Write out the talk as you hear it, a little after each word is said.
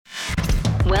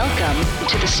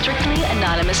to the Strictly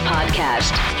Anonymous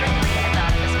podcast. Strictly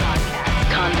Anonymous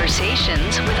podcast.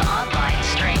 Conversations with online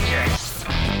strangers.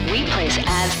 We place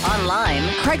ads online.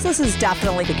 Craigslist is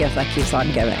definitely the gift that keeps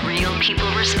on giving. Real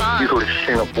people respond. You go to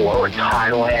Singapore or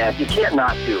Thailand, you can't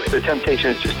not do it. The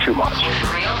temptation is just too much.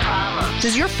 With real problems.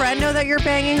 Does your friend know that you're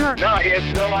banging her? No, he has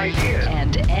no idea.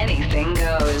 And anything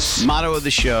goes. Motto of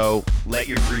the show, let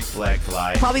your Greek flag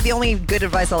fly. Probably the only good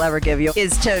advice I'll ever give you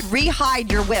is to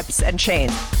re-hide your whips and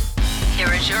chains.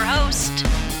 Here is your host,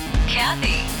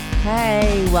 Kathy.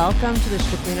 Hey, welcome to the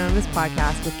Strictly Anonymous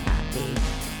podcast with Kathy.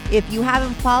 If you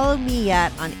haven't followed me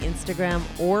yet on Instagram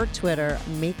or Twitter,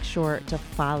 make sure to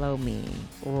follow me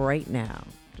right now.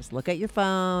 Just look at your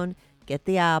phone, get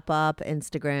the app up,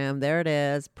 Instagram, there it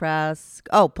is, put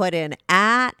in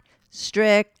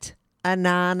 @Strict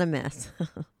Anonymous.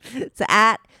 It's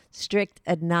 @Strict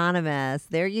Anonymous.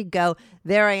 There you go.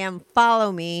 There I am.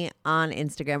 Follow me on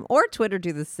Instagram or Twitter.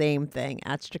 Do the same thing,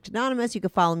 @Strict Anonymous. You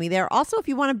can follow me there. Also, if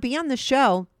you want to be on the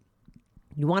show,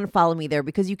 you want to follow me there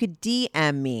because you could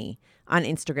DM me on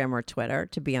Instagram or Twitter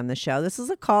to be on the show. This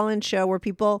is a call-in show where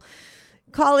people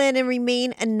call in and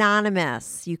remain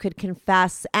anonymous. You could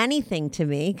confess anything to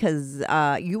me because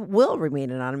you will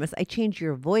remain anonymous. I change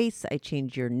your voice. I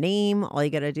change your name. All you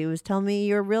got to do is tell me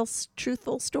your real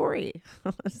truthful story.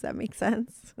 Does that make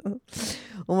sense?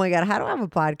 Oh my God. How do I have a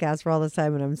podcast for all this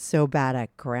time and I'm so bad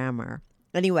at grammar?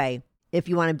 Anyway. If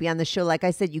you want to be on the show, like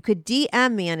I said, you could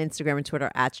DM me on Instagram and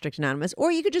Twitter @StrictAnonymous, or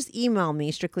you could just email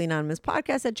me,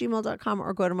 strictlyanonymouspodcast@gmail.com,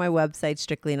 or go to my website,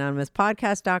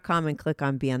 strictlyanonymouspodcast.com, and click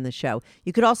on Be on the Show.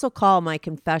 You could also call my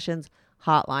confessions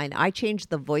hotline. I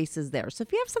changed the voices there. So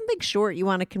if you have something short you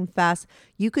want to confess,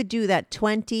 you could do that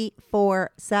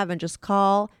 24/7. Just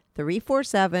call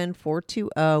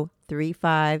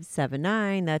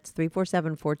 347-420-3579. That's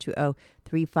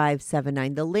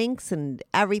 347-420-3579. The links and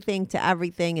everything to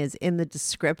everything is in the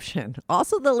description.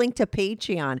 Also, the link to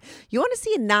Patreon. You want to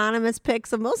see anonymous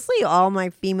pics of mostly all my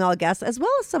female guests, as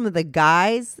well as some of the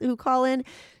guys who call in.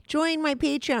 Join my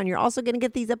Patreon. You're also going to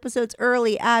get these episodes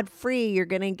early, ad-free. You're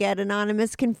going to get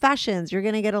anonymous confessions. You're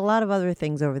going to get a lot of other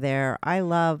things over there. I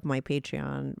love my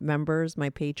Patreon members, my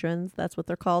patrons. That's what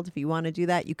they're called. If you want to do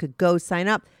that, you could go sign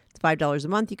up. It's $5 a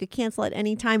month. You could cancel at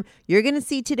any time. You're going to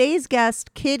see today's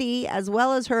guest, Kitty, as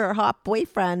well as her hot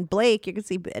boyfriend, Blake. You can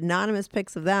see anonymous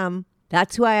pics of them.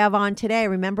 That's who I have on today.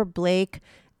 Remember Blake?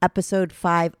 Episode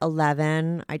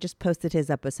 511. I just posted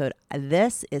his episode.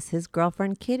 This is his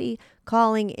girlfriend, Kitty,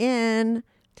 calling in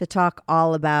to talk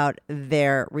all about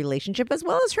their relationship as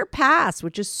well as her past,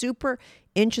 which is super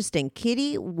interesting.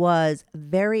 Kitty was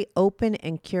very open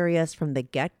and curious from the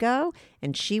get-go,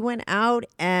 and she went out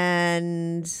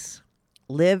and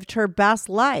lived her best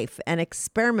life and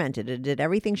experimented and did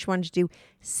everything she wanted to do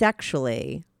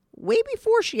sexually way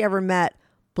before she ever met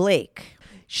Blake.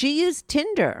 She used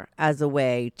Tinder as a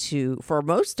way for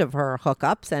most of her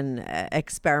hookups and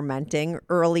experimenting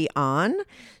early on.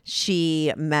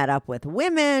 She met up with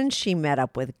women. She met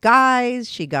up with guys.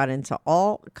 She got into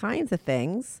all kinds of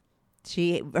things.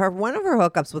 One of her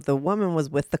hookups with a woman was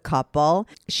with the couple.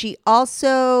 She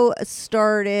also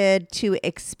started to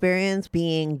experience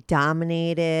being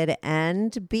dominated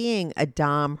and being a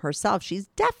dom herself. She's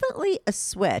definitely a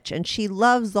switch, and she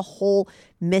loves the whole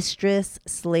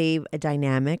mistress-slave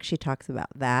dynamic. She talks about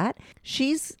that.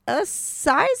 She's a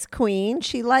size queen.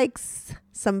 She likes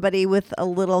somebody with a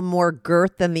little more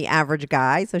girth than the average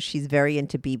guy. So she's very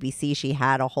into BBC. She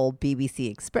had a whole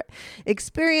BBC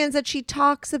experience that she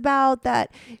talks about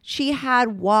that she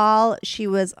had while she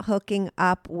was hooking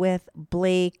up with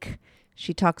Blake.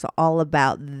 She talks all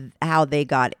about how they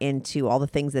got into all the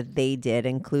things that they did,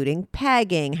 including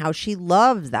pegging, how she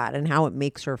loves that and how it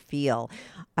makes her feel,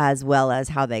 as well as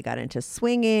how they got into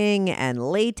swinging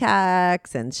and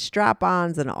latex and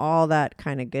strap-ons and all that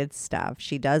kind of good stuff.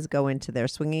 She does go into their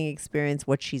swinging experience,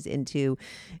 what she's into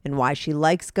and why she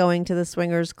likes going to the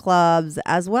swingers clubs,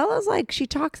 as well as she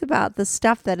talks about the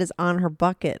stuff that is on her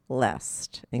bucket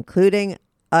list, including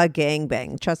a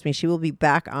gangbang. Trust me, she will be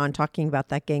back on talking about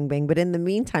that gangbang. But in the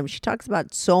meantime, she talks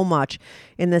about so much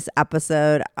in this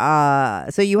episode.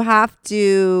 So you have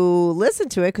to listen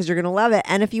to it because you're going to love it.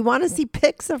 And if you want to see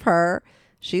pics of her,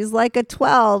 she's like a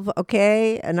 12,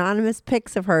 okay? Anonymous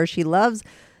pics of her. She loves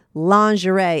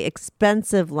lingerie,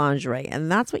 expensive lingerie. And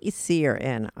that's what you see her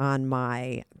in on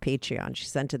my Patreon. She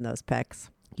sent in those pics.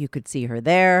 You could see her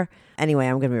there. Anyway,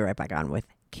 I'm going to be right back on with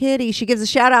Kitty. She gives a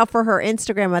shout out for her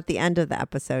Instagram at the end of the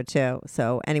episode too.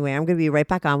 So anyway, I'm going to be right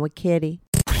back on with Kitty.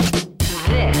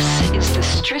 This is the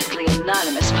Strictly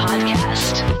Anonymous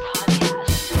podcast.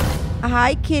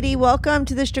 Hi, Kitty. Welcome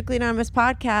to the Strictly Anonymous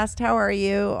podcast. How are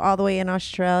you all the way in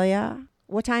Australia?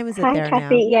 What time is it Hi, there now?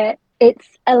 Kathy. Yeah, it's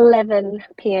 11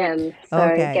 p.m., so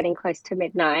Okay. getting close to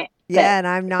midnight. Yeah, But and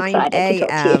I'm 9 excited to talk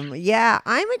to you. a.m. Yeah,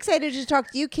 I'm excited to talk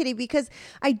to you, Kitty, because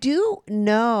I do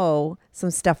know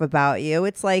some stuff about you.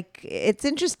 It's like, it's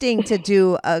interesting to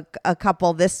do a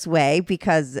couple this way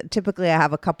because typically I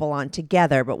have a couple on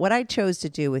together. But what I chose to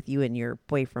do with you and your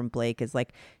boyfriend, Blake, is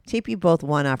like tape you both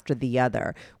one after the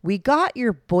other. We got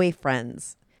your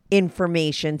boyfriend's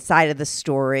information side of the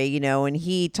story, and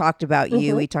he talked about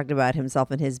you. He talked about himself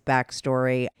and his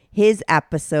backstory. His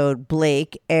episode,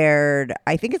 Blake, aired,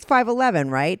 I think it's 511,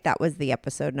 right? That was the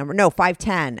episode number. No,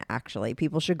 510, actually.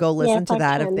 People should go listen to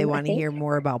that if 510, they I want to think. hear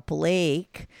more about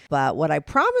Blake. But what I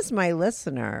promised my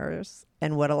listeners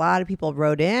and what a lot of people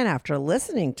wrote in after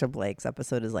listening to Blake's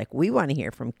episode is like, we want to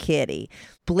hear from Kitty,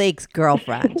 Blake's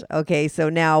girlfriend. Okay, so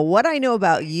now what I know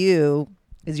about you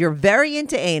is you're very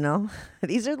into anal.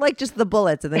 These are like just the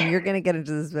bullets, and then you're going to get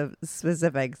into the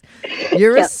specifics.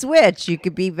 You're a Yep. switch. You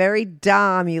could be very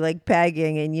dom. You like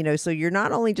pegging, and so you're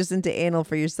not only just into anal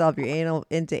for yourself. You're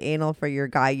into anal for your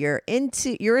guy. You're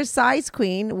a size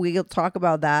queen. We'll talk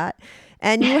about that.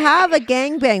 And you have a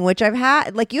gangbang, which I've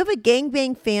had. Like, you have a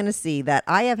gangbang fantasy that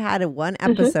I have had one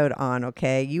episode on.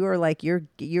 Okay, you are like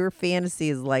your fantasy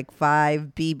is like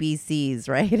 5 BBCs,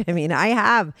 right? I mean, I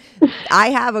have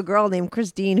a girl named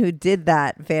Christine who did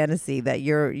that fantasy that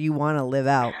you want to live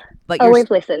out. But Oh, you're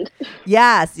we've listened.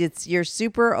 yes, you're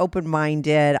super open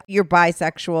minded. You're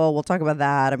bisexual. We'll talk about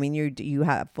that. I mean, you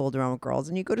have fooled around with girls,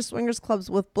 and you go to swingers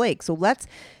clubs with Blake. So let's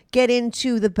get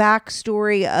into the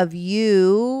backstory of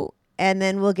you. And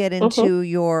then we'll get into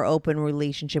your open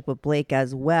relationship with Blake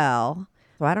as well.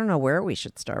 So I don't know where we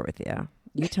should start with you.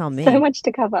 You tell me. So much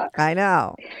to cover. I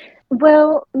know.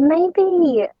 Well,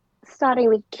 maybe starting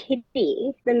with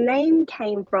Kitty. The name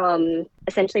came from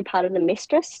essentially part of the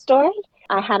Mistress story.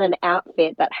 I had an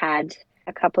outfit that had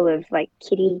a couple of like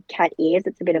kitty cat ears.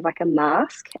 It's a bit of like a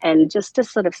mask. And just to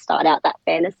sort of start out that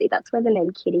fantasy, that's where the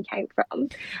name Kitty came from.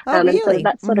 Oh, really? And sort of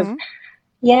that sort of,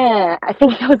 yeah, I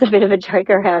think there was a bit of a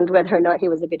joke around whether or not he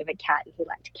was a bit of a cat and he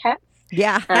liked cats.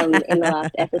 Yeah. In the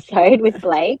last episode with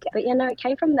Blake. But it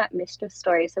came from that Mistress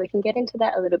story, so we can get into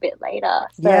that a little bit later.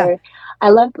 So Yeah. I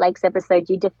love Blake's episode.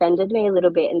 You defended me a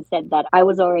little bit and said that I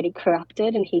was already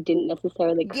corrupted and he didn't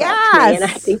necessarily corrupt me. And I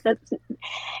Yes. think that's,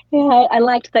 I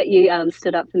liked that you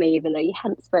stood up for me even though you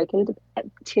hadn't spoken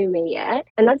to me yet.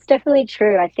 And that's definitely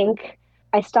true. I think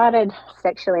I started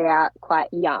sexually out quite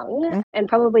young and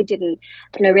probably didn't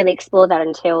really explore that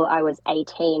until I was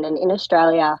 18. And in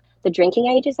Australia, the drinking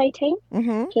age is 18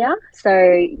 here.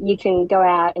 So you can go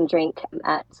out and drink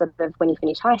at sort of when you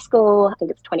finish high school. I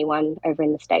think it's 21 over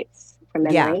in the States from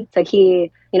memory. Yeah. So here,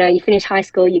 you finish high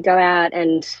school, you go out,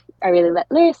 and I really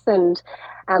let loose and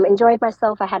enjoyed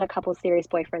myself. I had a couple of serious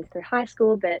boyfriends through high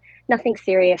school, but nothing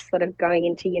serious sort of going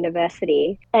into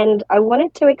university. And I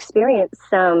wanted to experience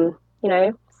some,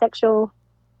 sexual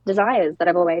desires that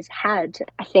I've always had.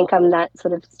 I think I'm that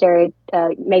sort of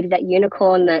maybe that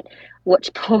unicorn that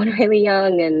watched porn really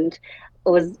young and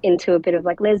was into a bit of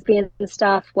like lesbian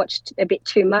stuff, watched a bit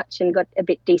too much and got a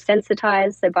bit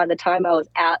desensitized. So by the time I was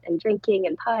out and drinking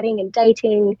and partying and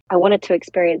dating, I wanted to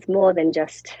experience more than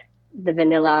just the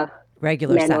vanilla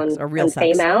Regular men sex or real and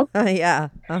sex. female. Yeah.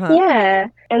 Uh-huh. Yeah.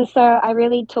 And so I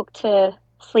really took to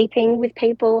sleeping with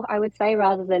people, I would say,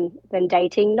 rather than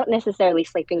dating. Not necessarily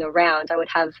sleeping around. I would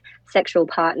have sexual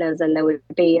partners and they would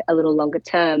be a little longer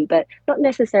term, but not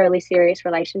necessarily serious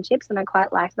relationships. And I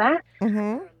quite like that.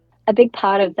 A big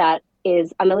part of that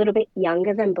is I'm a little bit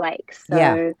younger than Blake.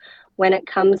 So when it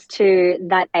comes to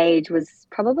that age was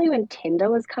probably when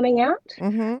Tinder was coming out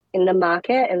in the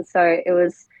market. And so it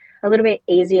was a little bit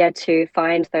easier to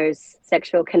find those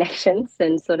sexual connections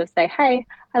and sort of say, hey,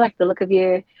 I like the look of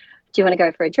you. Do you want to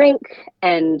go for a drink?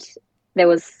 And there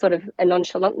was sort of a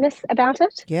nonchalantness about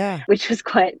it, which was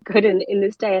quite good in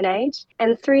this day and age.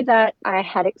 And through that, I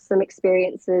had some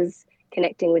experiences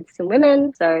connecting with some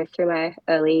women. So through my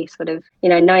early sort of,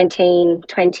 19,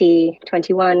 20,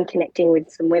 21, connecting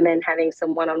with some women, having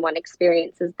some one-on-one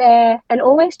experiences there, and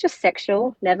always just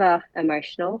sexual, never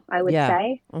emotional, I would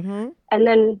say. And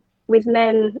then with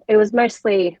men, it was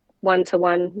mostly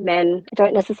one-to-one men. I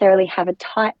don't necessarily have a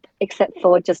type except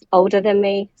for just older than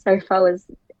me. So if I was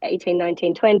 18,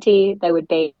 19, 20, they would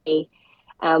be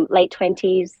late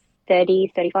 20s,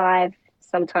 30, 35,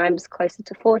 sometimes closer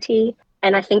to 40.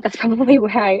 And I think that's probably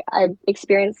where I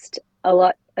experienced a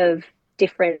lot of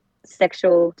different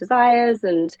sexual desires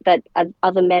and that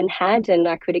other men had, and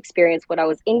I could experience what I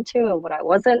was into and what I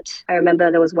wasn't. I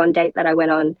remember there was one date that I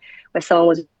went on where someone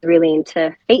was really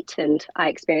into feet, and I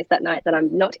experienced that night that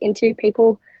I'm not into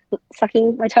people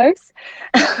sucking my toes.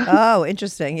 Oh,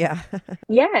 interesting. Yeah.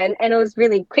 Yeah, and it was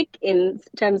really quick in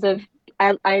terms of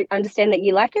I understand that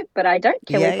you like it, but I don't.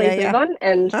 Can we please move on?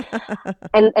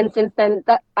 And since then,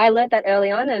 that I learned that early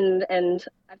on, and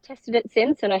I've tested it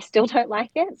since, and I still don't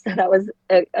like it. So that was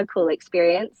a cool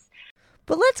experience.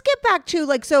 But let's get back to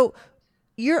like, so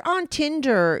you're on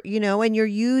Tinder, and you're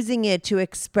using it to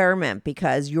experiment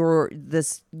because you're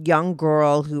this young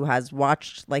girl who has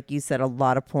watched, like you said, a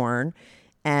lot of porn,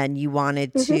 and you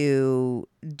wanted to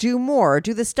do more,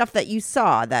 do the stuff that you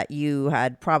saw that you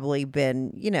had probably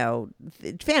been,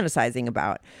 fantasizing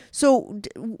about. So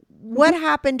what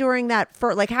happened during that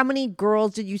first, like, how many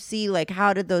girls did you see? Like,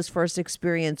 how did those first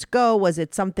experience go? Was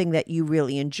it something that you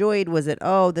really enjoyed? Was it,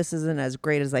 oh, this isn't as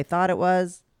great as I thought it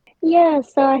was? Yeah,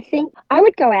 so I think I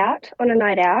would go out on a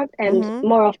night out and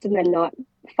more often than not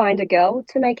find a girl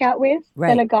to make out with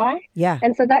than a guy. Yeah.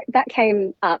 And so that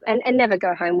came up and never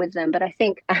go home with them. But I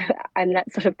think I'm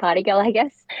that sort of party girl, I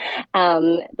guess,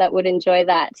 that would enjoy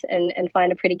that and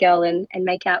find a pretty girl and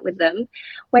make out with them.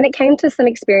 When it came to some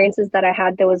experiences that I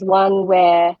had, there was one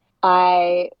where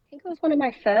I think it was one of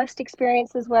my first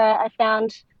experiences where I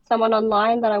found someone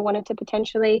online that I wanted to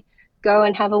potentially go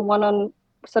and have a one-on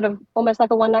sort of almost like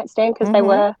a one night stand because they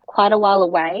were quite a while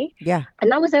away. Yeah.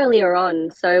 And that was earlier on.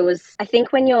 So it was, I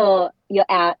think when you're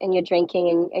out and you're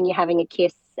drinking and you're having a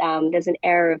kiss, there's an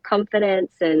air of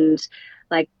confidence and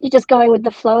like you're just going with the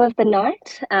flow of the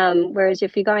night. Whereas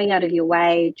if you're going out of your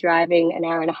way, driving an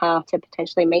hour and a half to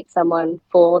potentially meet someone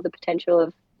for the potential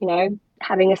of,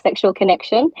 having a sexual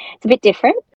connection, it's a bit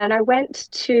different. And I went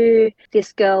to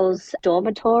this girl's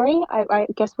dormitory, I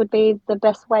guess would be the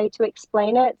best way to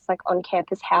explain it. It's like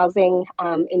on-campus housing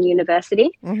in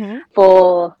university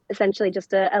for essentially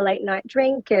just a late night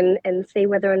drink and see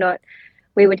whether or not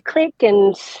we would click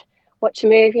and watch a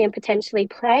movie and potentially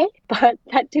play. But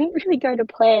that didn't really go to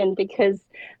plan because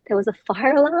there was a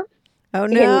fire alarm. Oh,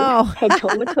 no. In her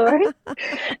dormitory.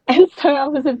 And so I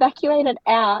was evacuated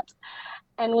out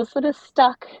and was sort of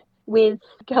stuck with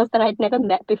girls that I'd never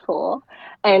met before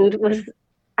and was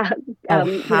how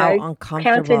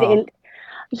uncomfortable.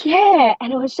 Yeah,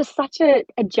 and it was just such a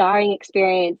jarring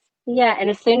experience. Yeah, and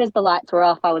as soon as the lights were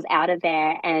off, I was out of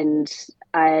there and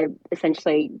I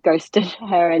essentially ghosted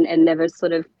her and never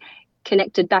sort of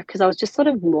connected back because I was just sort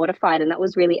of mortified, and that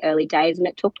was really early days, and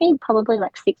it took me probably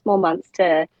like 6 more months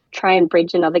to try and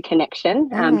bridge another connection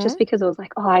just because it was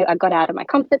like, I got out of my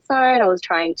comfort zone. I was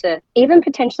trying to even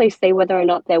potentially see whether or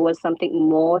not there was something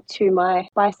more to my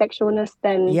bisexualness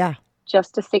than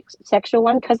just a sexual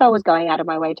one because I was going out of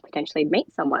my way to potentially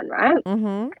meet someone, right?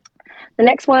 The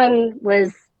next one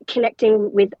was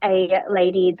connecting with a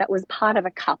lady that was part of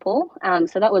a couple.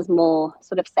 So that was more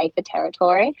sort of safer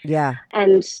territory. Yeah.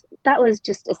 And that was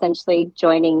just essentially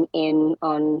joining in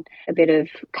on a bit of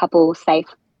couple safe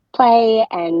play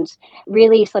and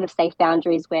really sort of safe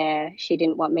boundaries where she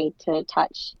didn't want me to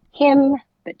touch him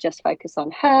but just focus on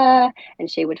her,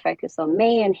 and she would focus on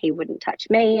me and he wouldn't touch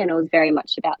me, and it was very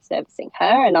much about servicing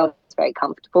her, and I was very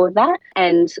comfortable with that.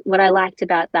 And what I liked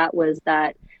about that was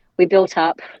that we built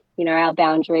up our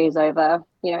boundaries over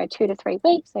 2 to 3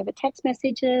 weeks over text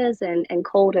messages and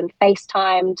called and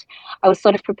FaceTimed. I was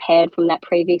sort of prepared from that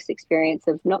previous experience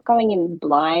of not going in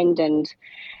blind and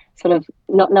sort of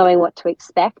not knowing what to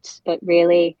expect, but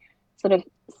really sort of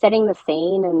setting the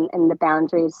scene and the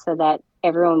boundaries so that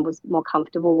everyone was more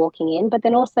comfortable walking in, but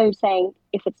then also saying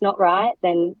if it's not right,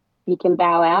 then you can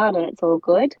bow out and it's all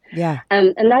good. Yeah.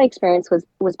 And that experience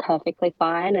was perfectly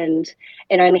fine, and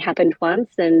it only happened once,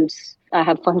 and I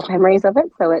have fond memories of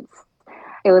it. So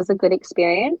it was a good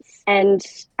experience, and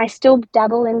I still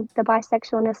dabble in the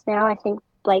bisexualness now. I think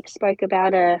Blake spoke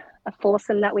about a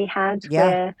foursome that we had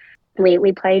where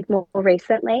we played more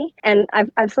recently, and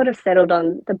I've sort of settled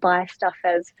on the bi stuff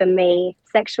as, for me,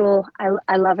 sexual.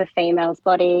 I love a female's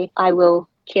body. I will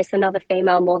kiss another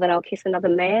female more than I'll kiss another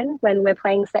man when we're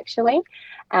playing sexually.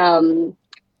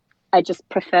 I just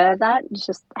prefer that. It's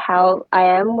just how I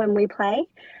am when we play.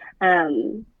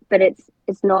 But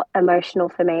it's not emotional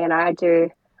for me, and I do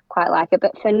quite like it.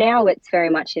 But for now, it's very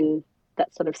much in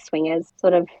that sort of swingers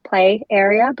sort of play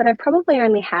area. But I've probably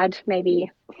only had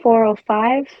maybe 4 or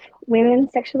 5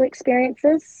 women's sexual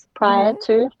experiences prior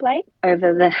to Blake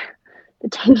over the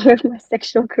tenure of my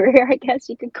sexual career, I guess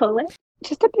you could call it.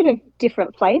 Just a bit of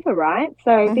different flavour, right?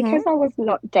 So because I was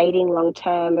not dating long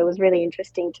term, it was really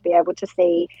interesting to be able to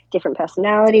see different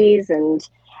personalities and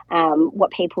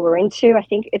what people were into. I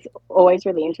think it's always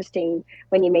really interesting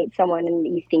when you meet someone and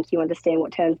you think you understand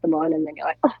what turns them on, and then you're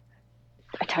like, oh,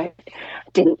 I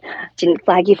didn't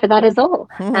flag you for that at all.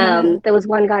 There was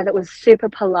one guy that was super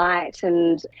polite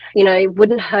and,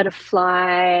 wouldn't hurt a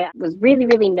fly, was really,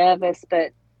 really nervous,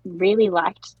 but really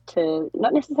liked to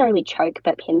not necessarily choke,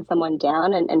 but pin someone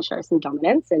down and show some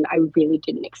dominance. And I really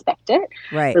didn't expect it.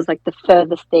 Right. It was like the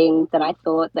furthest thing that I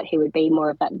thought that he would be more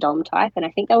of that dom type. And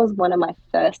I think that was one of my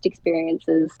first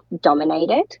experiences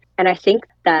dominated. And I think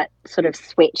that sort of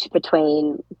switch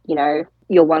between, your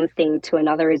one thing to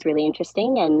another is really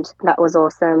interesting. And that was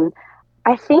awesome.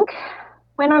 I think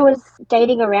when I was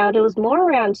dating around, it was more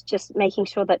around just making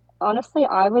sure that honestly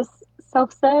I was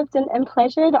self-served and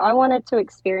pleasured. I wanted to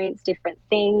experience different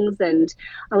things, and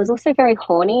I was also very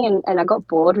horny and I got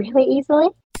bored really easily.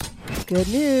 Good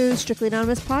news. Strictly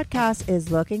Anonymous Podcast is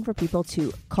looking for people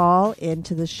to call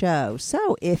into the show.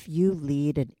 So if you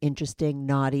lead an interesting,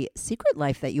 naughty secret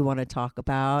life that you want to talk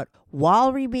about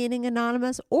while remaining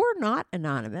anonymous or not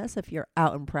anonymous, if you're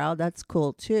out and proud, that's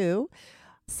cool too.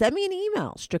 Send me an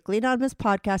email,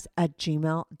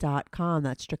 strictlyanonymouspodcast@gmail.com.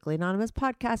 That's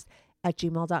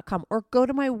strictlyanonymouspodcast@gmail.com, or go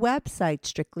to my website,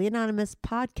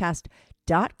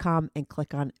 strictlyanonymouspodcast.com, and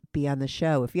click on Be on the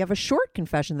Show. If you have a short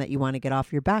confession that you want to get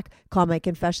off your back, call my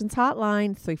confessions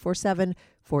hotline,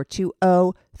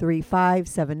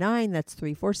 347-420-3579. That's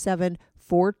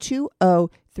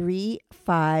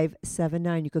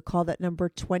 347-420-3579. You could call that number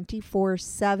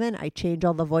 24/7. I change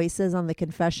all the voices on the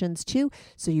confessions too,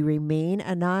 so you remain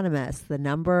anonymous. The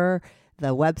number,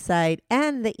 the website,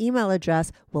 and the email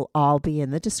address will all be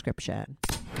in the description.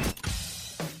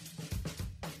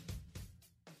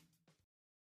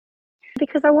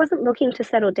 Because I wasn't looking to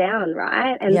settle down,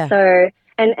 right? And Yeah. so,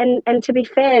 and to be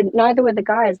fair, neither were the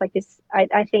guys. Like this,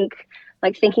 I think,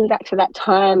 like thinking back to that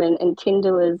time, and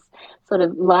Tinder was sort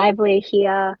of lively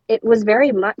here. It was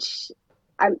very much,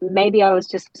 maybe I was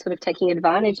just sort of taking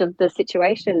advantage of the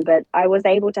situation, but I was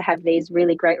able to have these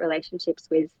really great relationships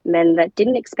with men that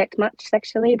didn't expect much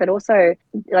sexually, but also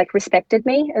like respected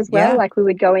me as well. Yeah. Like we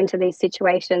would go into these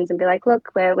situations and be like, look,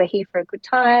 we're here for a good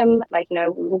time. Like,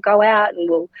 we'll go out and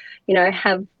we'll,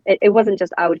 have, it wasn't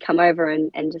just I would come over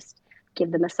and just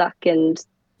give them a suck and,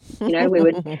 we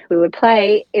would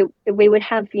play. We would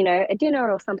have, a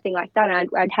dinner or something like that. And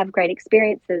I'd have great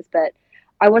experiences, but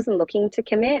I wasn't looking to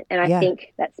commit. And I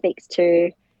think that speaks to,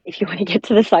 if you want to get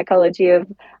to the psychology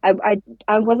of, I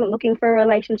wasn't looking for a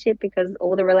relationship because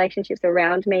all the relationships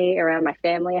around me, around my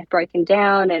family, had broken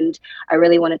down, and I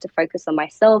really wanted to focus on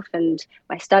myself and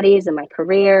my studies and my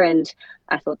career. And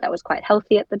I thought that was quite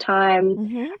healthy at the time.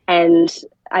 Mm-hmm. And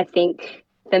I think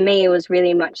for me, it was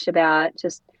really much about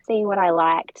just seeing what I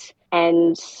liked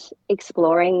and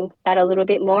exploring that a little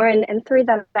bit more. And through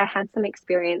that, I had some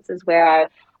experiences where I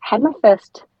had my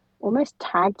first almost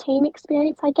tag team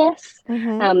experience, I guess.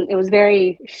 Mm-hmm. It was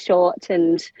very short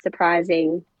and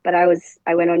surprising, but I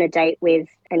went on a date with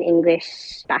an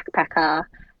English backpacker,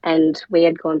 and we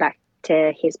had gone back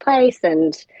to his place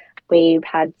and we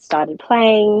had started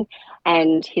playing,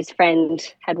 and his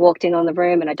friend had walked in on the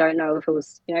room, and I don't know if it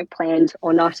was, planned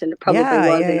or not, and it probably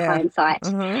was in hindsight,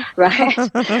 right?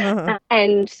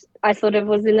 And I sort of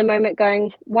was in the moment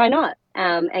going, why not?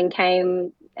 And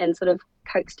came and sort of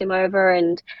coaxed him over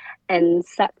and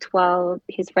sat while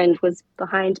his friend was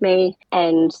behind me,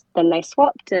 and then they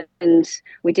swapped, and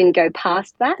we didn't go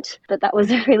past that, but that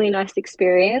was a really nice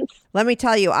experience. Let me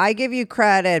tell you, I give you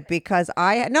credit because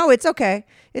it's okay.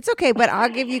 It's okay, but I'll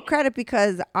give you credit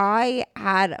because I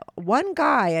had one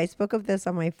guy, I spoke of this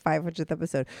on my 500th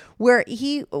episode,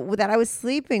 that I was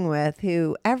sleeping with,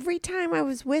 who every time I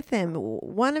was with him,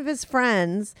 one of his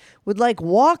friends would like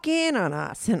walk in on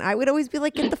us, and I would always be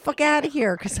like, get the fuck out of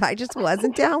here, because I just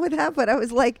wasn't down with that. But I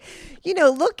was like,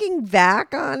 looking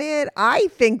back on it, I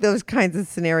think those kinds of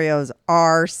scenarios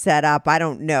are set up. I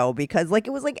don't know, because like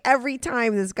it was like every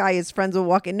time this guy, his friends would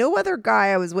walk in, no other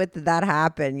guy I was with that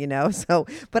happened, so,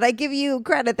 but I give you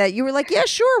credit that you were like, yeah,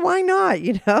 sure, why not?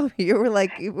 You were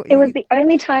like, it was the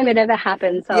only time it ever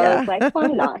happened, so I was like, why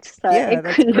not? So it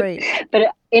that's couldn't, great.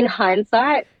 But in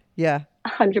hindsight,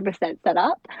 100% set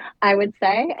up, I would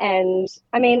say. And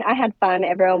I mean, I had fun.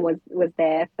 Everyone was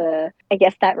there for, I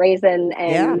guess, that reason.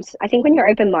 And I think when you're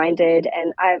open-minded,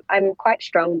 and I'm quite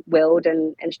strong-willed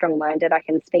and strong-minded, I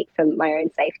can speak for my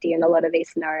own safety in a lot of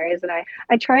these scenarios. And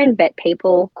I try and vet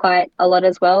people quite a lot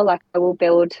as well. Like I will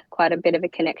build quite a bit of a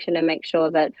connection and make sure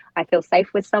that I feel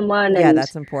safe with someone. Yeah, and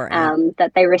that's important.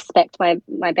 that they respect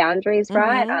my boundaries,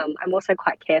 right? I'm also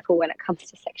quite careful when it comes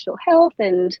to sexual health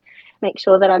and make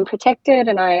sure that I'm protected,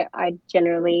 and I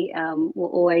generally will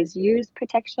always use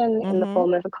protection in the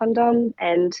form of a condom.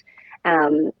 And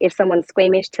if someone's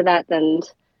squeamish to that, then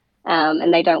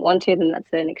and they don't want to, then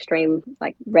that's an extreme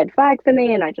like red flag for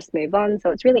me, and I just move on. So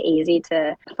it's really easy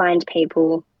to find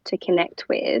people to connect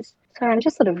with. So I'm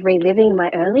just sort of reliving my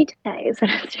early days,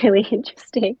 and it's really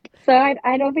interesting. So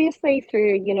I'd obviously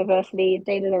through university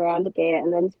dated around a bit,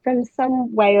 and then from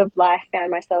some way of life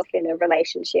found myself in a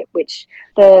relationship, which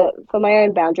for my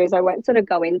own boundaries I won't sort of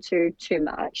go into too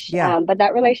much. Yeah. But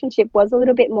that relationship was a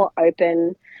little bit more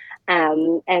open.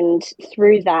 And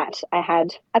through that, I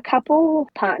had a couple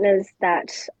partners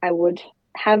that I would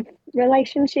have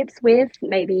relationships with,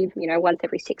 maybe, once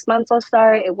every 6 months or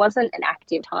so. It wasn't an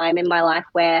active time in my life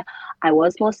where I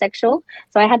was more sexual.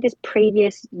 So I had this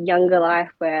previous younger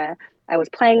life where I was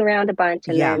playing around a bunch,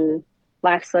 and then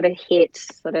life sort of hit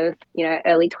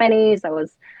early 20s. I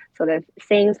was sort of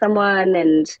seeing someone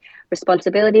and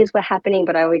responsibilities were happening,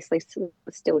 but I obviously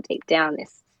was still deep down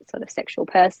this sort of sexual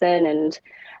person, and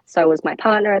so was my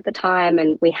partner at the time,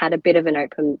 and we had a bit of an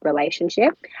open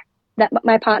relationship. That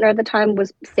my partner at the time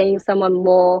was seeing someone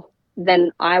more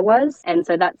than I was, and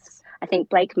so I think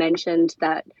Blake mentioned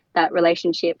that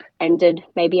relationship ended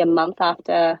maybe a month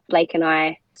after Blake and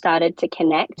I started to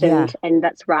connect, and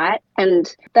that's right,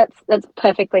 and that's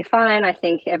perfectly fine. I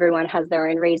think everyone has their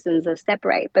own reasons to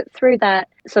separate, but through that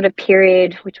sort of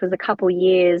period, which was a couple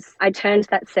years, I turned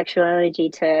that sexual energy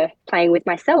to playing with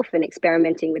myself and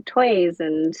experimenting with toys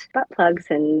and butt plugs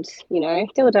and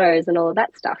dildos and all of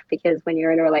that stuff, because when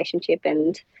you're in a relationship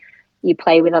and you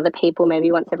play with other people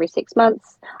maybe once every 6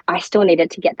 months, I still needed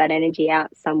to get that energy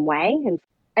out some way.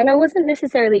 And I wasn't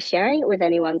necessarily sharing it with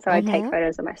anyone. So I'd take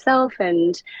photos of myself,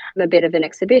 and I'm a bit of an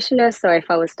exhibitionist. So if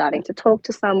I was starting to talk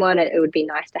to someone, it would be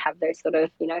nice to have those sort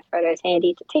of, photos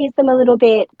handy to tease them a little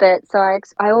bit. But so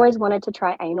I always wanted to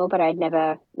try anal, but I'd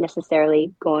never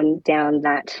necessarily gone down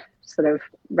that sort of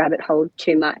rabbit hole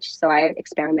too much. So I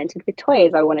experimented with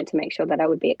toys. I wanted to make sure that I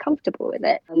would be comfortable with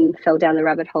it, and fell down the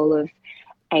rabbit hole of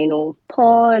anal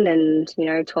porn, and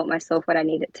taught myself what I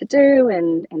needed to do,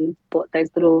 and bought those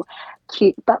little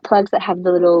cute butt plugs that have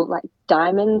the little like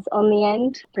diamonds on the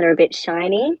end that are a bit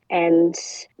shiny, and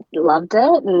loved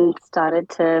it, and started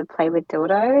to play with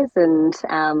dildos,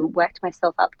 and worked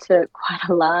myself up to quite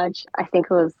a large, I think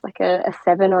it was like a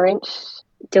 7-inch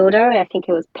dildo. I think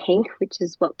it was pink, which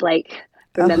is what Blake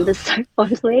remembers so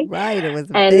fondly. Right, it was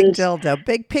a big dildo,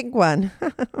 big pink one.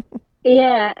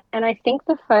 Yeah, and I think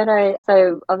the photo,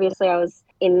 so obviously I was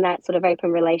in that sort of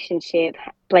open relationship.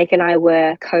 Blake and I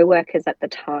were co-workers at the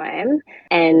time,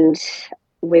 and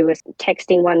we were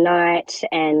texting one night,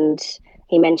 and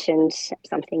he mentioned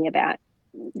something about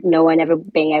no one ever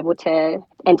being able to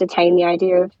entertain the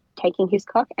idea of taking his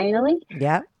cock anally.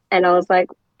 Yeah. And I was like,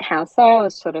 how so? I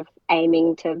was sort of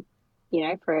aiming to,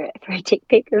 for a dick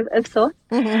pic of sorts,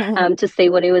 to see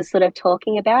what he was sort of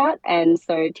talking about. And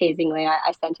so teasingly,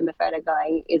 I sent him a photo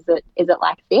going, is it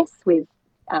like this, with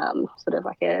sort of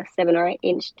like a 7 or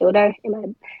 8-inch dildo in my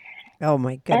Oh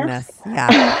my goodness.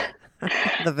 ass.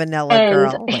 Yeah. The vanilla And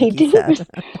girl, like he you said.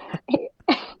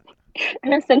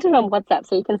 And I sent it on WhatsApp,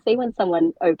 so you can see when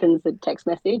someone opens a text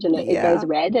message and it goes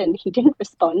red, and he didn't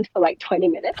respond for like 20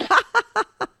 minutes.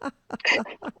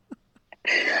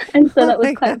 And so that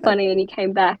was quite funny, and he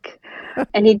came back,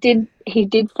 and he did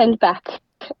send back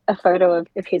a photo of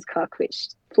his cock, which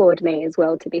floored me as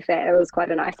well, to be fair. It was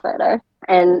quite a nice photo.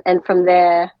 And from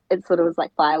there, it sort of was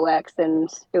like fireworks, and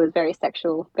it was very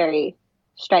sexual, very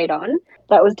straight on.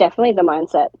 That was definitely the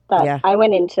mindset that I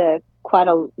went into quite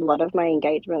a lot of my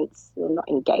engagements, well, not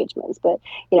engagements, but,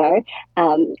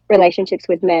 relationships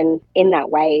with men in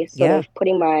that way, sort of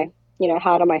putting my,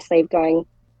 heart on my sleeve, going,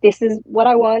 this is what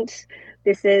I want.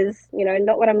 This is,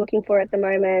 not what I'm looking for at the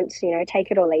moment,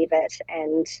 take it or leave it.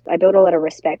 And I built a lot of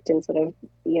respect and sort of,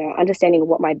 understanding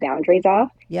what my boundaries are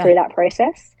through that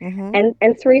process.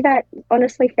 And through that,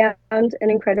 honestly found an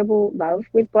incredible love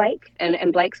with Blake.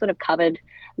 And Blake sort of covered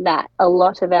that a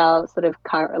lot of our sort of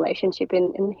current relationship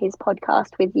in his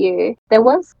podcast with you. There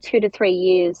was 2 to 3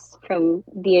 years from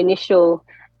the initial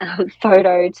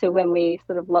photo to when we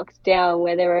sort of locked down,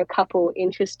 where there were a couple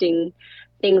interesting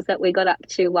things that we got up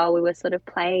to while we were sort of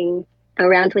playing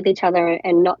around with each other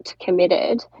and not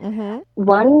committed.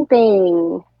 One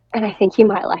being, and I think you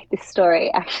might like this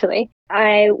story actually,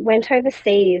 I went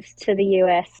overseas to the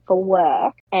US for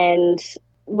work, and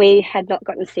we had not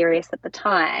gotten serious at the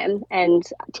time, and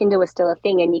Tinder was still a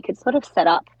thing, and you could sort of set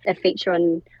up a feature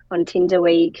on Tinder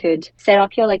where you could set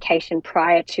up your location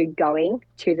prior to going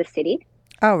to the city.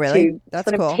 Oh, really? To That's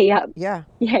sort of cool. tee up. Yeah.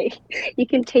 Yeah, you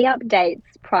can tee up dates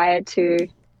prior to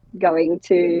going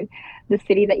to the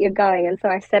city that you're going. And so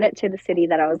I set it to the city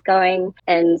that I was going,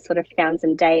 and sort of found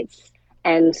some dates,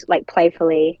 and like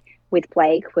playfully with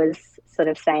Blake was sort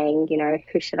of saying,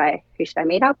 who should I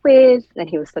meet up with? And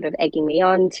he was sort of egging me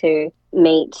on to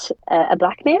meet a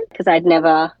black man because I'd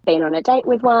never been on a date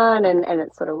with one, and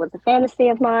it sort of was a fantasy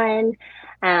of mine.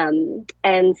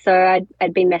 And so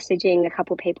I'd been messaging a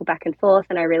couple people back and forth,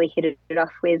 and I really hit it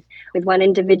off with one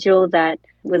individual that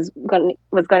was going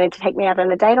to take me out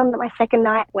on a date on my second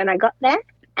night when I got there.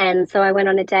 And so I went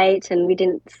on a date, and we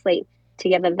didn't sleep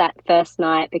together that first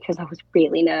night because I was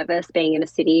really nervous being in a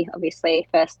city. Obviously,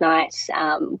 first night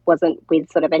wasn't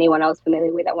with sort of anyone I was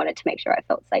familiar with. I wanted to make sure I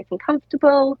felt safe and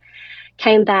comfortable.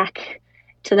 Came back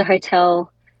to the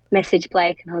hotel, messaged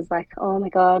Blake, and I was like, oh my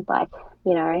God, like,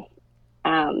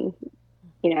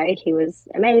 he was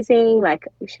amazing. Like,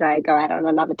 should I go out on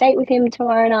another date with him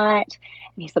tomorrow night?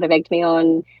 And he sort of egged me on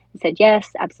and said, yes,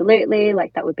 absolutely.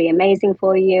 Like, that would be amazing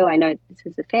for you. I know this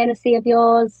is a fantasy of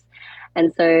yours.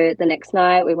 And so the next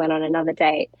night we went on another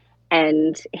date,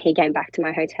 and he came back to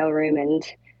my hotel room, and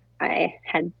I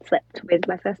had slept with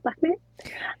my first black man.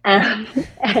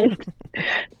 And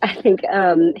I think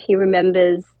he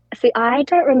remembers. See, I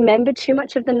don't remember too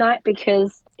much of the night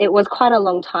because it was quite a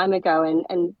long time ago,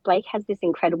 and Blake has this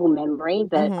incredible memory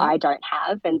that I don't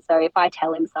have. And so if I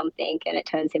tell him something and it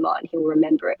turns him on, he'll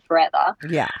remember it forever.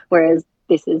 Yeah. Whereas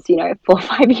this is, 4 or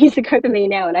 5 years ago for me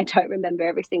now, and I don't remember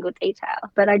every single detail.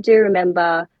 But I do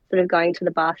remember sort of going to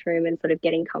the bathroom and sort of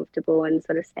getting comfortable and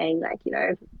sort of saying, like,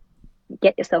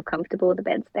 get yourself comfortable, the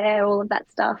bed's there, all of that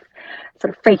stuff,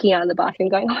 sort of freaking out in the bathroom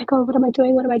going, oh my God, what am I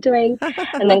doing?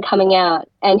 And then coming out,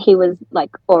 and he was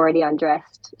like already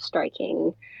undressed,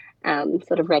 stroking,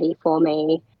 sort of ready for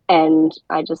me. And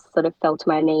I just sort of fell to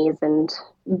my knees and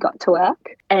got to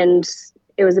work. And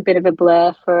it was a bit of a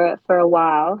blur for a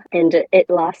while, and it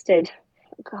lasted,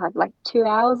 like 2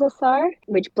 hours or so,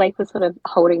 which Blake was sort of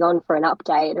holding on for an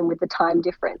update. And with the time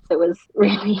difference, it was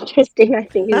really interesting. I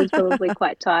think he was probably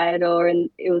quite tired, and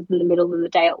it was in the middle of the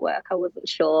day at work. I wasn't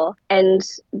sure. And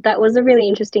that was a really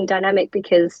interesting dynamic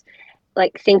because,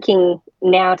 like, thinking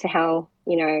now to how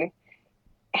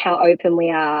open we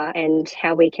are and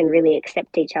how we can really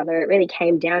accept each other, it really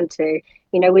came down to,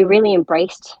 we really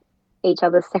embraced each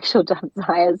other's sexual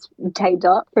desires day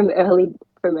dot from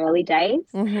early days,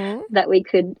 that we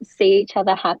could see each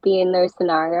other happy in those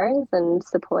scenarios and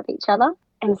support each other.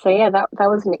 And so, yeah, that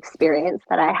was an experience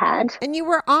that I had. And you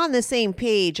were on the same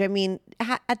page. I mean,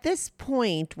 at this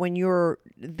point, when you're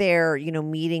there,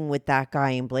 meeting with that guy,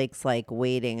 and Blake's like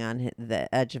waiting on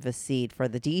the edge of a seat for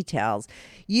the details,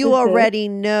 you already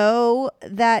know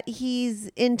that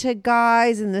he's into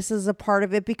guys, and this is a part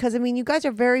of it because, I mean, you guys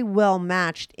are very well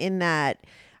matched in that.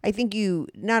 I think you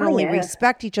not only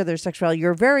respect each other's sexuality,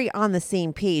 you're very on the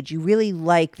same page. You really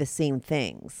like the same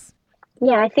things.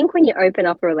 Yeah, I think when you open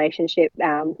up a relationship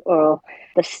or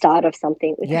the start of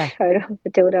something with a photo of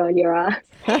the dildo on your ass,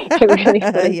 it really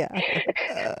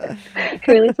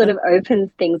really sort of opens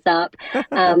things up.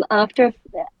 After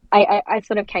I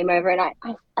sort of came over, and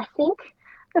I think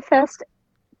the first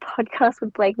podcast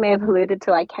with Blake may have alluded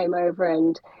to, I came over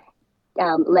and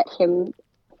let him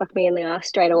fuck me in the ass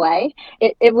straight away.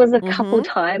 It was a couple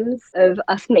times of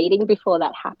us meeting before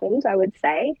that happened, I would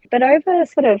say. But over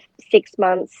sort of 6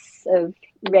 months of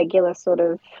regular sort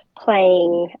of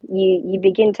playing, you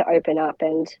begin to open up.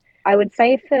 And I would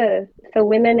say for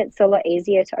women, it's a lot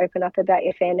easier to open up about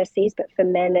your fantasies, but for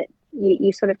men,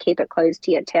 you sort of keep it close to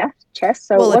your chest.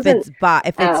 So well, if it's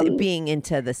being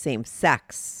into the same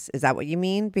sex, is that what you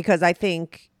mean? Because I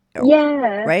think.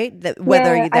 Yeah. Right?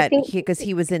 Because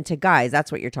he was into guys.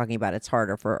 That's what you're talking about. It's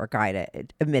harder for a guy to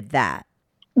admit that.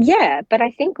 Yeah, but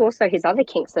I think also his other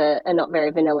kinks are not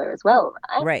very vanilla as well,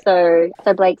 right? Right.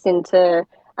 So Blake's into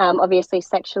obviously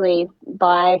sexually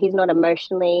bi. He's not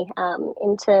emotionally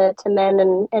into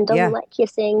men and doesn't like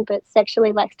kissing, but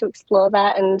sexually likes to explore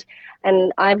that.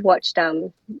 And I've watched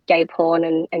gay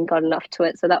porn and got enough to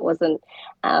it, so that wasn't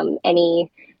any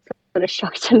sort of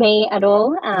shock to me at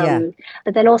all.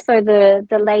 But then also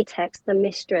the latex, the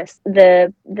mistress,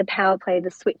 the power play,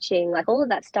 the switching, like all of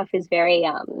that stuff is very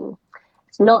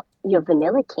it's not your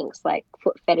vanilla kinks like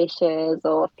foot fetishes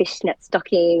or fishnet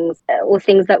stockings or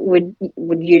things that would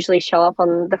usually show up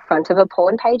on the front of a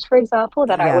porn page, for example,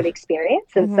 that I would experience.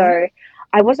 And so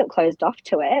I wasn't closed off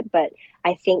to it, but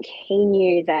I think he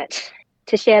knew that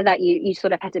to share that you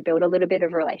sort of had to build a little bit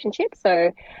of a relationship.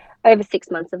 So over 6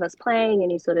 months of us playing,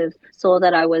 and he sort of saw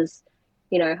that I was,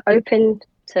 open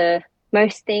to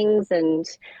most things, and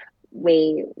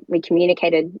we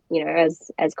communicated,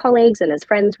 as colleagues and as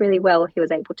friends really well. He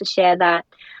was able to share that,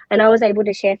 and I was able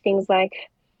to share things like,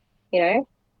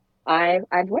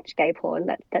 I've watched gay porn.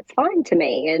 That's fine to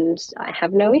me, and I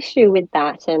have no issue with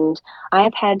that. And I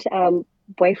have had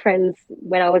boyfriends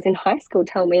when I was in high school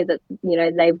tell me that,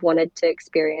 they've wanted to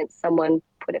experience someone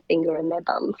put a finger in their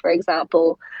bum, for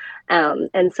example.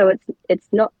 And so it's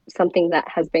not something that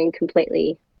has been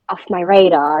completely off my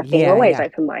radar. I've been always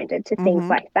open-minded to things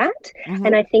like that.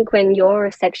 And I think when you're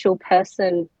a sexual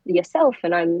person yourself,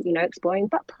 and I'm, exploring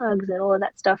butt plugs and all of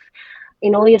that stuff,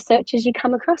 in all your searches, you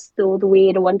come across all the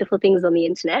weird and wonderful things on the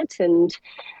internet. And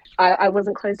I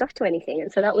wasn't closed off to anything.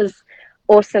 And so that was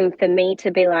awesome for me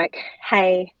to be like,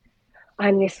 hey,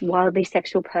 I'm this wildly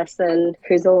sexual person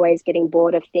who's always getting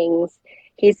bored of things.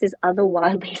 Here's this other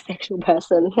wildly sexual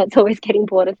person that's always getting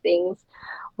bored of things.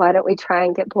 Why don't we try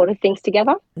and get bored of things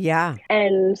together? Yeah.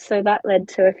 And so that led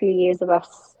to a few years of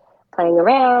us playing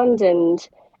around and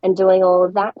doing all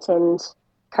of that. And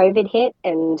COVID hit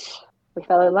and we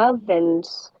fell in love and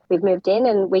we've moved in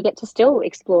and we get to still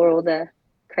explore all the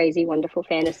crazy, wonderful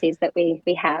fantasies that we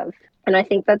have. And I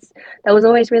think that was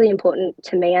always really important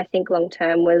to me. I think long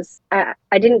term was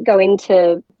I didn't go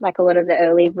into like a lot of the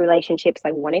early relationships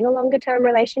like wanting a longer term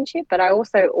relationship, but I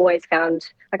also always found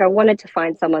like I wanted to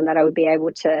find someone that I would be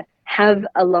able to have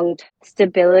a long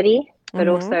stability, but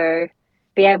also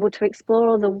be able to explore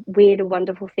all the weird and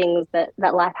wonderful things that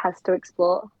life has to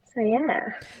explore. So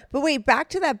yeah. But wait, back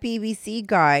to that BBC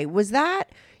guy. Was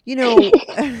that,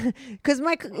 because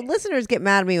my listeners get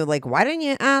mad at me with like, why didn't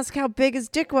you ask how big his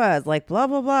dick was? Like, blah,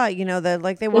 blah, blah.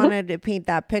 They wanted to paint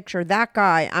that picture. That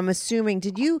guy, I'm assuming,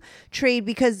 did you trade?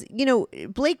 Because,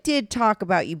 Blake did talk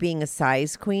about you being a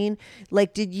size queen.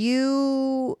 Like, did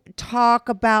you talk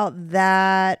about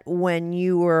that when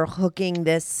you were hooking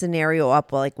this scenario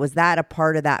up? Like, was that a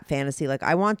part of that fantasy? Like,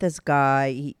 I want this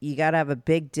guy. You got to have a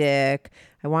big dick.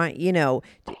 I want,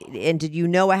 and did you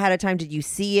know ahead of time? Did you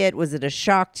see it? Was it a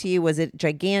shock to you? Was it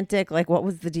gigantic? Like, what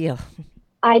was the deal?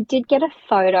 I did get a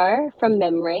photo from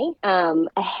memory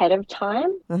ahead of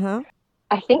time.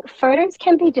 I think photos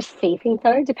can be deceiving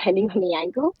though, depending on the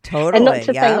angle. Totally. And not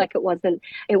to say like it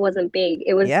wasn't big.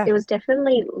 It was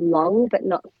definitely long but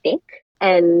not thick.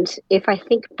 And if I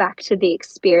think back to the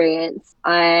experience,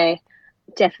 I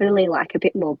definitely like a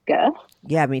bit more girth.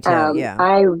 Yeah, me too. Yeah.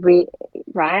 I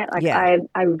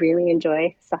really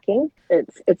enjoy sucking.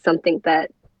 It's something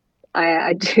that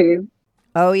I do.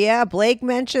 Oh yeah, Blake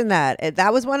mentioned that.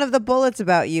 That was one of the bullets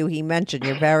about you. He mentioned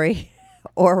you're very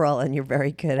oral and you're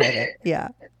very good at it. Yeah.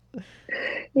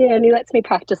 Yeah, and he lets me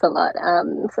practice a lot.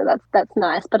 So that's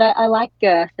nice. But I like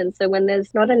girth, and so when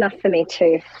there's not enough for me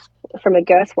to, from a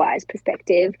girth-wise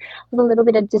perspective, I was a little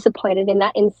bit disappointed in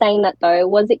that. In saying that though,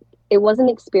 it was an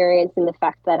experience in the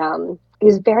fact that it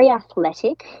was very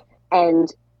athletic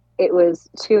and it was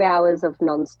 2 hours of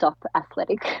nonstop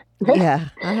athletic. Yeah.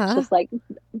 Just like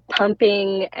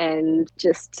pumping and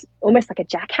just almost like a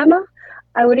jackhammer,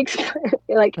 I would explain,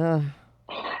 like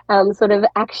sort of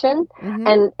action.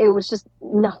 And it was just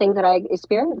nothing that I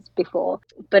experienced before.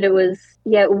 But it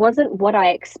wasn't what I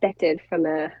expected from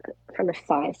a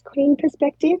size queen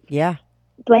perspective. Yeah.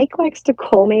 Blake likes to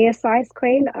call me a size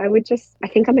queen. I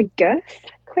think I'm a girth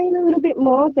queen a little bit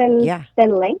more than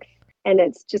length. And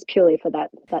it's just purely for that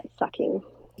sucking.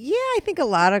 Yeah, I think a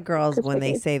lot of girls, when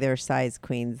they say they're size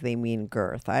queens, they mean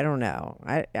girth. I don't know.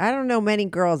 I don't know many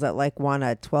girls that like want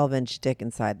a 12-inch dick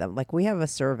inside them. Like we have a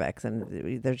cervix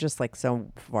and there's just like so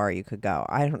far you could go.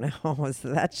 I don't know. So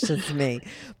that's just me.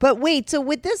 But wait, so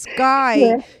with this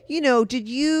guy,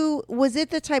 was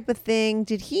it the type of thing,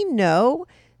 did he know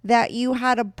that you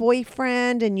had a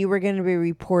boyfriend and you were going to be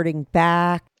reporting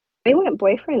back? We weren't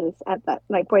boyfriends at that,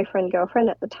 like boyfriend, girlfriend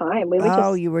at the time. We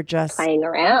were you were just playing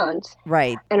around.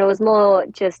 Right. And it was more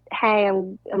just, hey,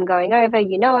 I'm going over,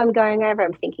 I'm going over,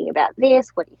 I'm thinking about this.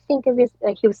 What do you think of this?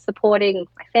 He was supporting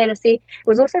my fantasy. It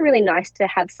was also really nice to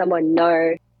have someone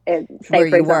know, say where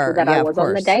for example, that I was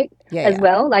on the date as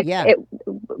well. Like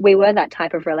we were that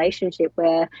type of relationship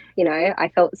where,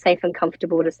 I felt safe and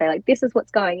comfortable to say like, this is what's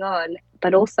going on.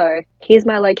 But also, here's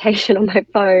my location on my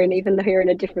phone, even though you're in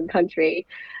a different country.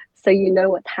 So you know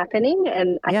what's happening.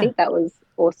 And I think that was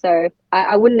also,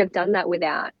 I wouldn't have done that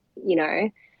without,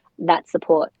 that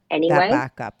support anyway. That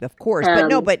backup, of course.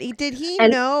 But did he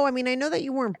know? I mean, I know that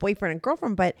you weren't boyfriend and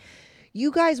girlfriend, but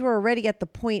you guys were already at the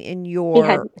point in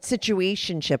your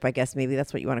situationship, I guess maybe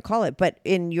that's what you want to call it, but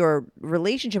in your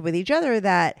relationship with each other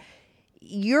that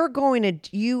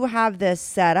you have this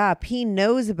set up. He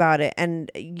knows about it and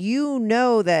you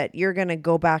know that you're going to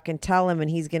go back and tell him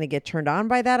and he's going to get turned on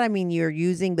by that. I mean, you're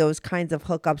using those kinds of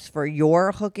hookups for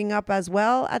your hooking up as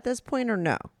well at this point or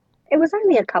no? It was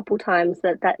only a couple times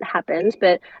that happened,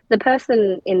 but the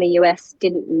person in the US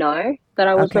didn't know that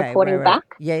I was reporting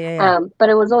back. Yeah. But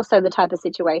it was also the type of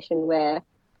situation where,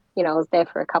 I was there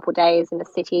for a couple days in the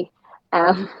city.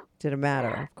 Didn't matter,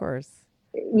 of course.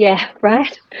 Yeah,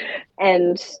 right.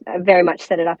 And I very much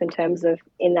set it up in terms of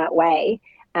in that way.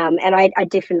 And I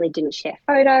definitely didn't share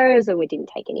photos, or we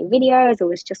didn't take any videos. It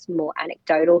was just more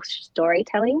anecdotal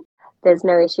storytelling. There's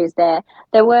no issues there.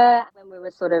 There were, when we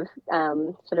were sort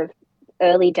of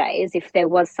early days, if there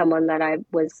was someone that I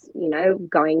was,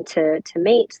 going to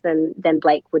meet, then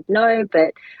Blake would know.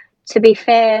 But to be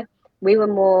fair, we were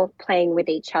more playing with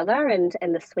each other, and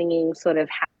the swinging sort of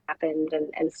happened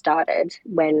and started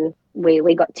when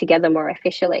we got together more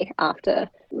officially, after,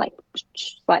 like,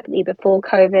 slightly before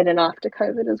COVID and after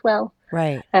COVID as well.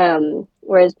 Right.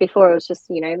 Whereas before it was just,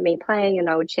 me playing, and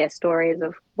I would share stories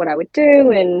of what I would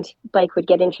do, and Blake would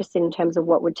get interested in terms of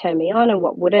what would turn me on and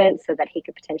what wouldn't, so that he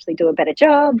could potentially do a better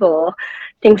job or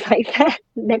things like that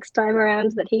next time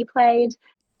around that he played.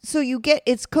 So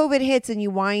it's COVID hits and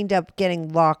you wind up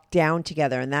getting locked down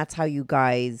together, and that's how you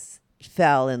guys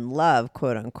fell in love,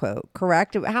 quote unquote,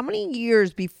 correct? How many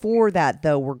years before that,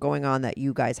 though, were going on that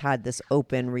you guys had this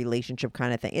open relationship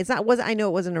kind of thing? I know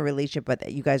it wasn't a relationship, but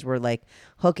that you guys were like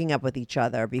hooking up with each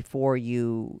other before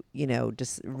you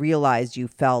just realized you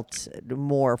felt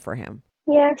more for him.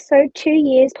 Yeah, so 2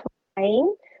 years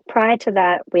playing. Prior to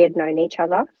that, we had known each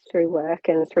other through work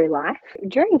and through life.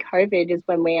 During COVID is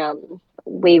when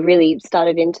we really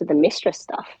started into the mistress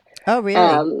stuff. Oh,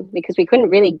 really? Because we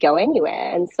couldn't really go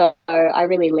anywhere. And so I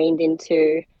really leaned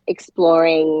into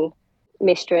exploring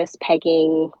mistress,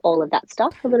 pegging, all of that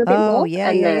stuff a little bit more. Oh,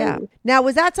 yeah. Now,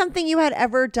 was that something you had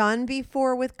ever done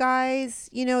before with guys?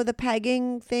 The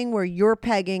pegging thing where you're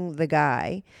pegging the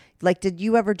guy. Like, did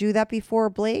you ever do that before,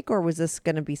 Blake, or was this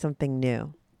going to be something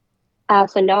new?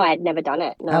 So no, I had never done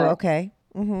it. No. Oh, okay.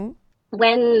 Mm-hmm.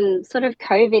 When sort of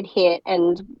COVID hit,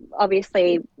 and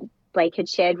obviously Blake had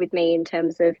shared with me in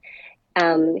terms of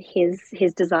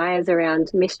his desires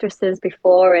around mistresses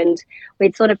before, and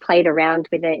we'd sort of played around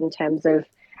with it in terms of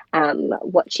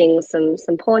watching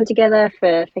some porn together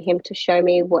for him to show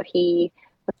me what he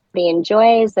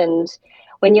enjoys. And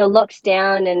when you're locked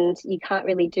down and you can't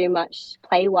really do much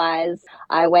play-wise,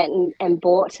 I went and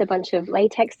bought a bunch of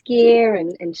latex gear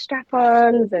and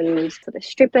strap-ons and sort of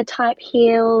stripper-type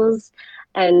heels,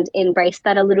 and embraced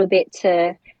that a little bit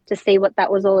to see what that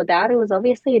was all about. It was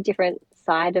obviously a different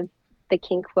side of the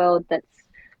kink world that's,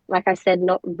 like I said,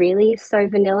 not really so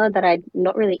vanilla, that I'd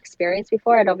not really experienced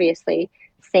before. I'd obviously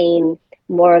seen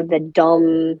more of the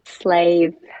dom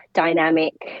slave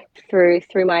dynamic through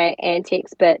my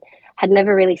antics, but had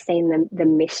never really seen the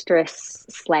mistress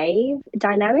slave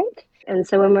dynamic. And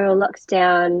so when we were locked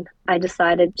down, I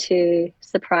decided to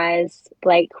surprise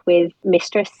Blake with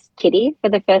Mistress Kitty for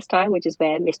the first time, which is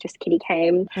where Mistress Kitty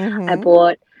came. Mm-hmm. I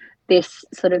bought this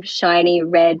sort of shiny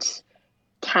red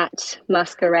cat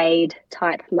masquerade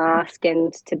type mask,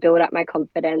 and to build up my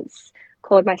confidence,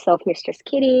 called myself Mistress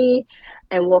Kitty,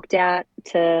 and walked out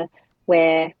to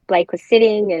where Blake was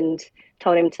sitting and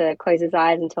told him to close his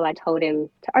eyes until I told him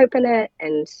to open it.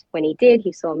 And when he did,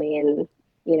 he saw me in,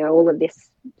 all of this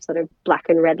sort of black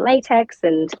and red latex,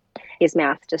 and his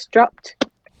mouth just dropped.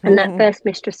 And that first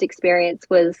mistress experience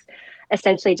was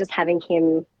essentially just having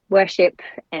him worship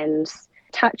and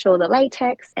touch all the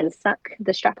latex and suck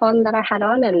the strap-on that I had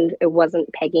on, and it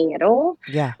wasn't pegging at all.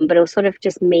 Yeah. But it was sort of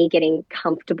just me getting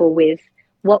comfortable with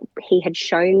what he had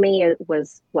shown me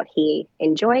was what he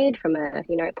enjoyed from a,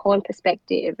 porn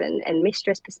perspective and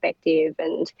mistress perspective.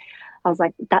 And I was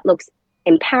like, that looks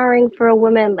empowering for a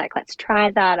woman. Like, let's try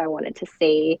that. I wanted to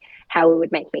see how it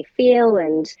would make me feel,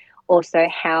 and also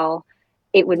how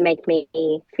it would make me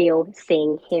feel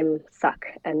seeing him suck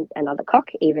another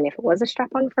cock, even if it was a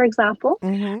strap-on, for example.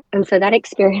 Mm-hmm. And so that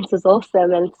experience was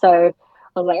awesome. And so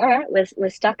I was like, all right, we're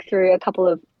stuck through a couple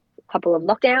of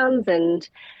lockdowns, and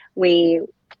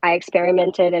I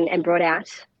experimented and brought out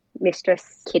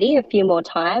Mistress Kitty a few more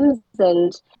times,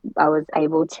 and I was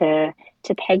able to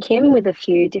peg him with a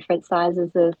few different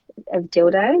sizes of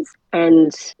dildos.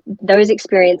 And those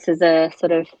experiences are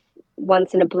sort of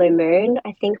once in a blue moon,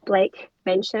 I think Blake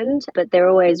mentioned, but they're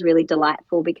always really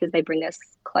delightful because they bring us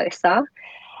closer.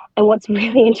 And what's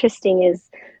really interesting is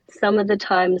some of the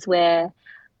times where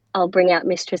I'll bring out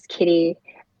Mistress Kitty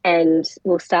and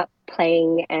we'll start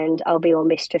playing, and I'll be all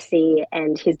mistressy,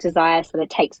 and his desire sort of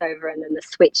takes over, and then the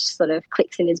switch sort of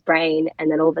clicks in his brain,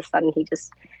 and then all of a sudden he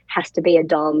just has to be a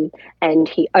dom, and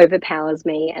he overpowers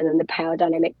me, and then the power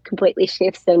dynamic completely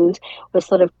shifts, and we're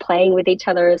sort of playing with each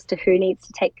other as to who needs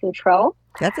to take control.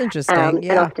 That's interesting.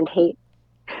 Yeah.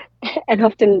 And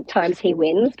oftentimes he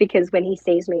wins, because when he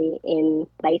sees me in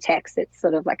latex, it's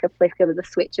sort of like a flick of the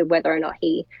switch of whether or not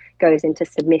he goes into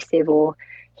submissive or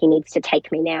he needs to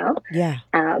take me now. Yeah.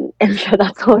 And so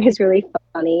that's always really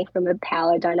funny from a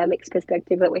power dynamics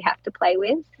perspective that we have to play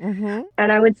with. Mm-hmm.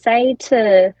 And I would say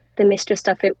to the mistress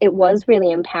stuff, it was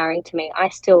really empowering to me. I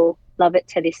still love it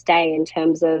to this day in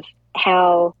terms of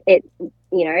how it,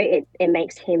 you know, it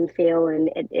makes him feel, and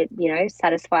it you know,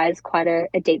 satisfies quite a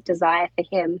deep desire for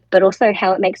him, but also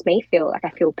how it makes me feel. Like,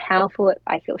 I feel powerful,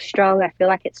 I feel strong, I feel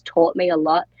like it's taught me a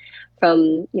lot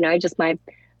from, you know, just my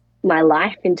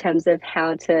life in terms of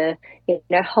how to, you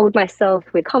know, hold myself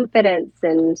with confidence.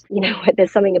 And, you know,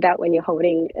 there's something about when you're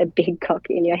holding a big cock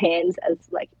in your hands as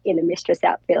like in a mistress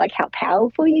outfit, like how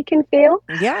powerful you can feel.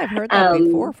 Yeah, I've heard that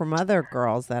before from other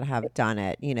girls that have done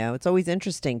it. You know, it's always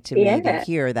interesting to me to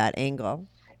hear that angle.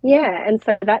 Yeah, and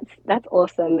so that's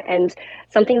awesome. And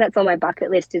something that's on my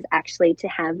bucket list is actually to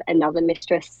have another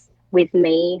mistress with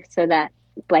me, so that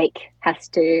Blake has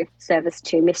to service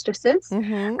 2 mistresses,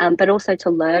 but also to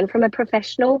learn from a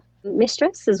professional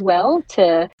mistress as well,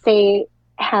 to see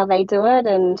how they do it.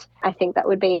 And I think that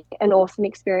would be an awesome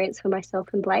experience for myself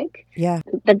and Blake. Yeah.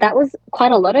 But that was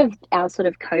quite a lot of our sort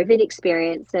of COVID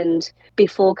experience. And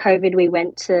before COVID, we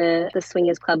went to the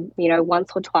Swingers Club, you know,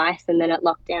 once or twice, and then at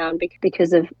lockdown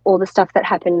because of all the stuff that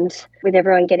happened with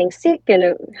everyone getting sick.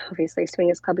 And obviously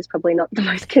Swingers Club is probably not the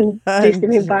most conducive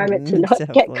environment to not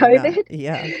get COVID. Not.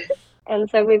 Yeah. And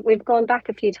so we've gone back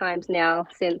a few times now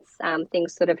since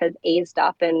things sort of have eased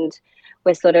up, and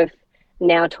we're sort of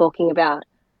now talking about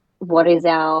what is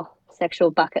our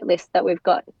sexual bucket list that we've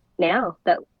got now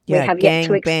that we have yet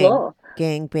to explore.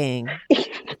 Gang bang.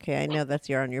 Okay, I know that's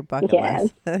on your bucket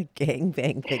list. The gang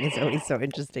bang thing is always so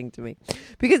interesting to me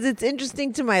because it's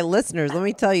interesting to my listeners. Let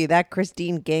me tell you, that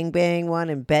Christine gang bang one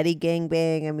and Betty gang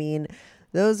bang, I mean,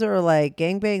 those are like,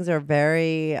 gang bangs are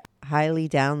very highly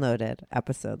downloaded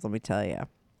episodes, let me tell you.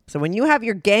 So when you have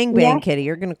your gang bang, Kitty,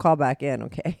 you're going to call back in,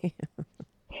 okay?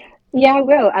 Yeah, I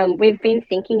will. We've been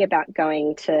thinking about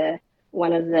going to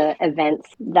one of the events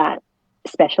that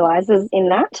specializes in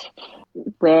that,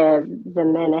 where the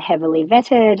men are heavily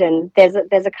vetted, and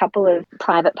there's a couple of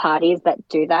private parties that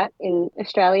do that in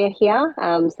Australia here.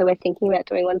 So we're thinking about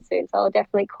doing one soon. So I'll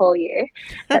definitely call you.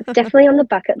 That's definitely on the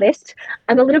bucket list.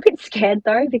 I'm a little bit scared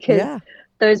though, because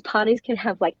those parties can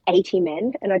have like 80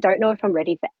 men, and I don't know if I'm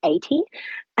ready for 80.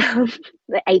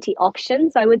 The 80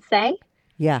 options, I would say.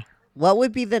 Yeah. What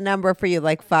would be the number for you?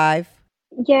 Like 5?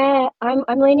 Yeah, I'm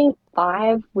leaning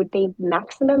 5 would be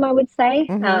maximum, I would say.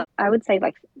 I would say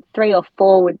like 3 or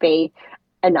 4 would be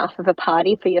enough of a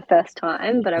party for your first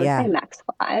time, but I would say max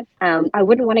 5. I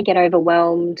wouldn't want to get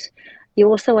overwhelmed. You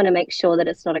also want to make sure that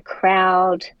it's not a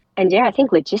crowd. And I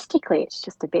think logistically, it's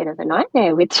just a bit of a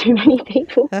nightmare with too many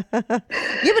people. Yeah,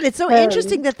 but it's so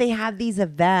interesting that they have these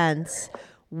events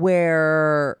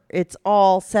where it's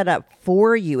all set up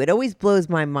for you. It always blows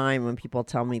my mind when people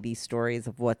tell me these stories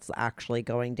of what's actually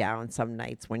going down some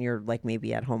nights when you're like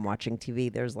maybe at home watching TV.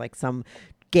 There's like some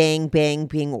gang bang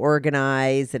being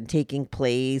organized and taking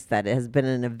place that has been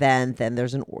an event, and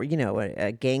there's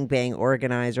a gang bang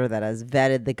organizer that has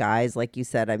vetted the guys, like you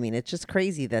said. I mean, it's just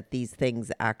crazy that these things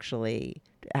actually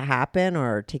happen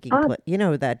or taking place,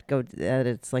 that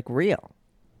it's like real.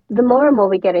 The more and more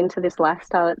we get into this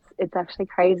lifestyle, it's actually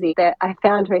crazy. That I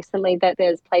found recently that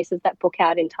there's places that book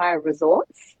out entire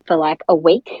resorts for like a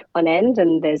week on end,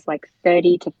 and there's like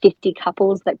 30 to 50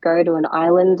 couples that go to an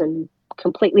island and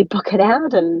completely book it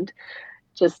out and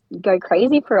just go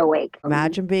crazy for a week.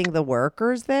 Imagine being the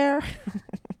workers there.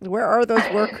 Where are those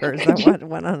workers? I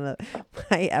went on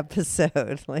my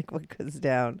episode. Like, what goes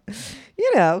down?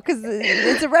 Because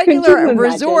it's a regular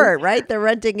resort, right? They're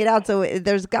renting it out, so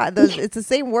there's those. It's the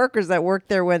same workers that work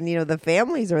there when the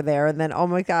families are there, and then oh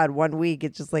my God, 1 week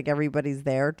it's just like everybody's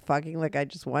there fucking. Like, I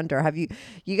just wonder, have you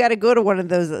got to go to one of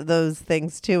those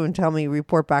things too and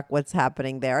report back what's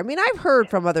happening there? I mean, I've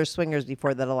heard from other swingers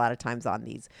before that a lot of times on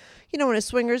these, in a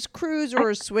swingers cruise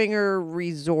or a swinger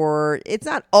resort, it's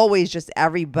not always just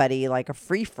everybody like a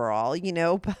free for all,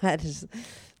 but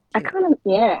I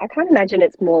can't imagine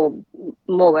it's more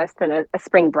worse than a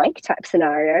spring break type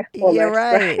scenario. Almost, yeah,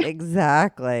 right.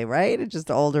 Exactly. Right. It's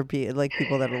just older people, like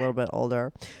people that are a little bit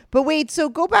older. But wait, so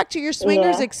go back to your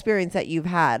swingers experience that you've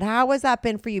had. How has that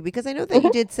been for you? Because I know that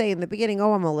you did say in the beginning,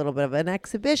 I'm a little bit of an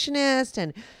exhibitionist,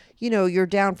 and you're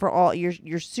down for all,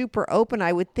 you're super open.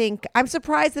 I would think, I'm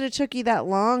surprised that it took you that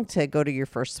long to go to your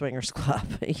first swingers club.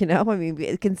 I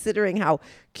mean, considering how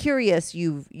curious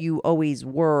you always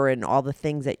were and all the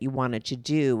things that you wanted to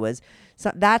do, was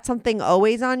that something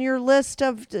always on your list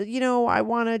of, you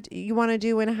want to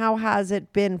do, and how has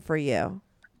it been for you?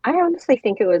 I honestly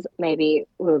think it was maybe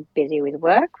we were busy with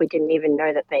work. We didn't even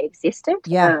know that they existed.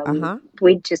 Yeah.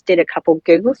 We just did a couple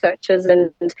Google searches,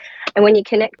 and when you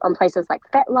connect on places like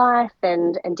FetLife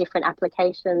and different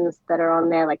applications that are on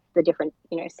there, like the different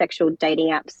sexual dating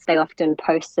apps, they often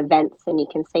post events, and you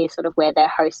can see sort of where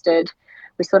they're hosted.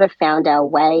 We sort of found our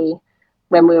way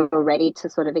when we were ready to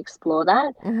sort of explore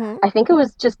that. I think it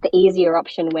was just the easier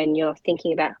option when you're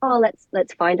thinking about,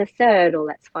 let's find a third, or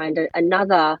let's find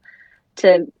another.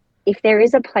 If there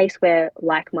is a place where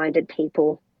like-minded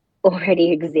people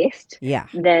already exist,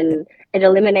 then it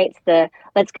eliminates the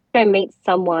let's go meet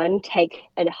someone, take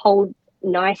a whole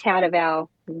night out of our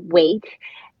week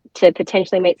to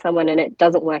potentially meet someone, and it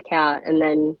doesn't work out, and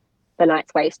then the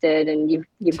night's wasted, and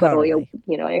you've got all your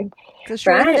it's a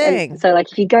sure thing. And so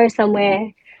like if you go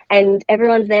somewhere and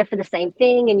everyone's there for the same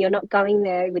thing, and you're not going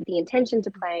there with the intention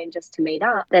to play and just to meet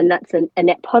up, then that's a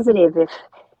net positive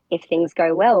if things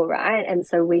go well, right? And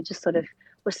so we just sort of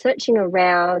were searching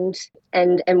around,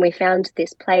 and we found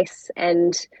this place,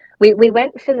 and we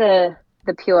went for the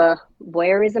pure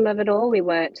voyeurism of it all. We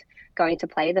weren't going to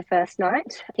play the first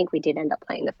night. I think we did end up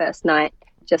playing the first night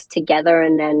just together,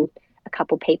 and then a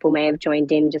couple people may have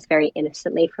joined in just very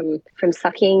innocently from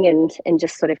sucking and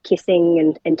just sort of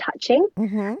kissing and touching.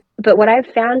 But what I've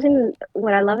found, and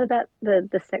what I love about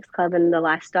the sex club and the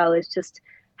lifestyle, is just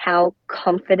how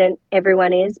confident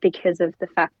everyone is because of the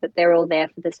fact that they're all there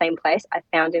for the same place. I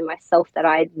found in myself that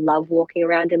I love walking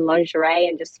around in lingerie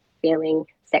and just feeling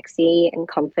sexy and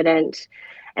confident.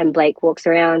 And Blake walks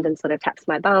around and sort of taps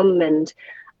my bum, and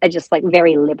it's just like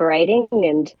very liberating.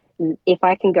 And if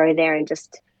I can go there and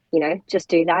just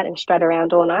do that and strut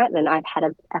around all night, then I've had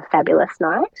a fabulous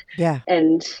night. Yeah.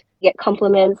 And get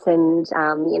compliments, and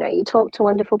you talk to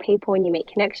wonderful people and you make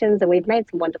connections, and we've made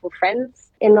some wonderful friends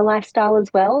in the lifestyle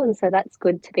as well. And so that's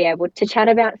good to be able to chat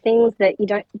about things that you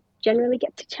don't generally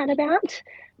get to chat about.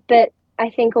 But I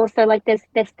think also like there's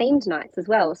themed nights as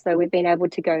well. So we've been able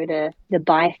to go to the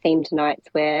bi themed nights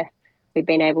where we've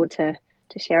been able to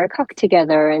share a cock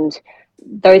together, and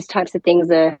those types of things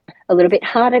are a little bit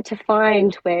harder to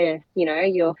find where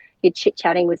you're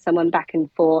chit-chatting with someone back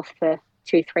and forth for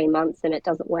 2-3 months and it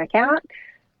doesn't work out,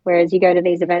 whereas you go to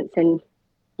these events and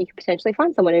you can potentially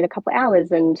find someone in a couple of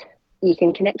hours and you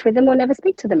can connect with them or never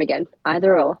speak to them again,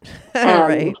 either or.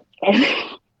 Right.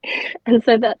 And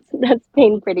so that's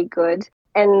been pretty good,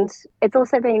 and it's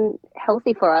also been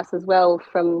healthy for us as well,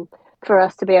 for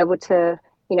us to be able to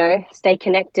stay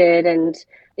connected and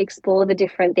explore the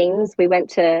different things. We went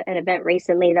to an event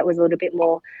recently that was a little bit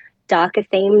more darker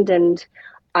themed, and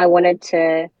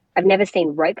I've never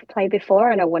seen rope play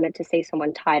before, and I wanted to see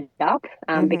someone tied up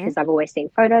because I've always seen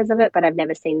photos of it, but I've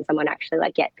never seen someone actually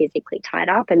like get physically tied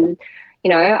up. And,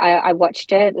 I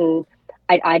watched it, and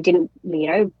I didn't,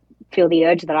 feel the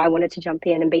urge that I wanted to jump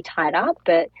in and be tied up,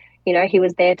 but, he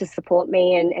was there to support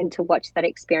me and to watch that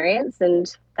experience. And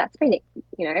that's been,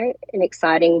 an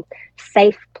exciting,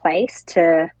 safe place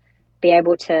to be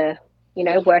able to,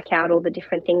 work out all the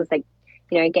different things that,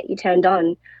 get you turned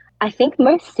on. I think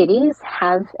most cities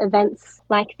have events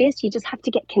like this. You just have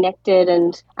to get connected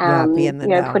and,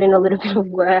 put in a little bit of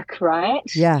work, right?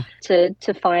 Yeah.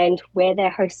 To find where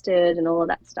they're hosted and all of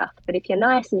that stuff. But if you're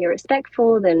nice and you're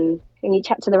respectful, then and you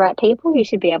chat to the right people, you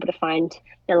should be able to find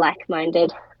the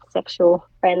like-minded sexual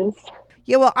friends.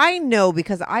 Yeah, well, I know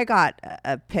because I got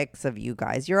pics of you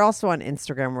guys. You're also on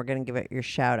Instagram. We're going to give it your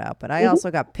shout out. But I also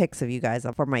got pics of you guys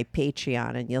up for my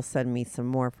Patreon, and you'll send me some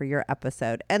more for your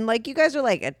episode. And like you guys are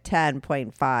like a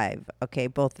 10.5, okay,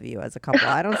 both of you as a couple.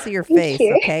 I don't see your face,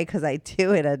 okay, because I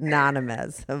do it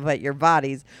anonymous. But your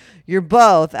bodies, you're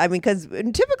both. I mean, because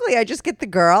typically I just get the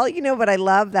girl, but I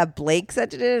love that Blake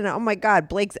sent it in. And oh my God,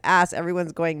 Blake's ass,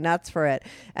 everyone's going nuts for it.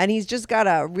 And he's just got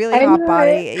a really hot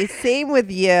body. Same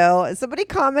with you. Somebody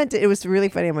commented, it was really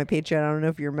funny on my Patreon, I don't know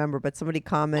if you remember, but somebody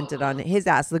commented on his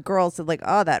ass. The girl said like,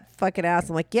 oh, that fucking ass.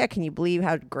 I'm like, yeah, can you believe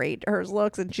how great hers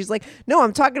looks? And she's like, no,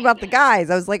 I'm talking about the guys.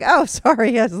 I was like, oh,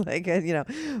 sorry. I was like,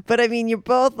 but I mean, you're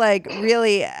both like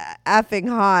really effing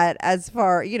hot as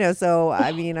far, so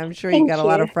I mean, I'm sure you got a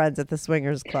lot of friends at the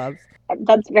swingers clubs.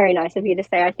 That's very nice of you to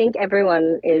say. I think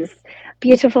everyone is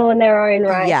beautiful in their own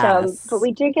right. Yes. But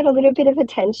we do get a little bit of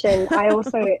attention. I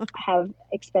also have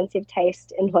expensive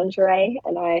taste in lingerie,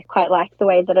 and I quite like the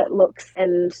way that it looks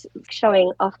and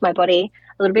showing off my body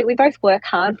a little bit. We both work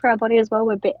hard for our body as well.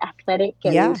 We're a bit athletic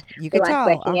and you we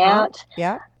like working out.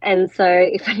 Yeah. And so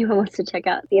if anyone wants to check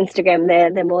out the Instagram,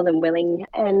 they're more than willing.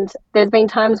 And there's been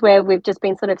times where we've just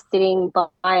been sort of sitting by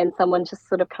and someone just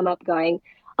sort of come up going,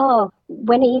 oh,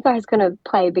 when are you guys going to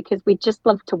play? Because we just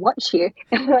love to watch you.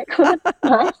 And we're like, oh, that's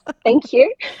nice. Thank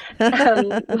you.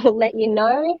 We'll let you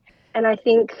know. And I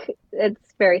think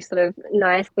it's very sort of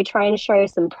nice. We try and show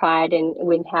some pride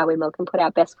in how we look and put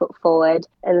our best foot forward.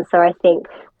 And so I think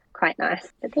quite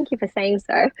nice. But thank you for saying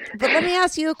so. But let me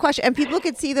ask you a question. And people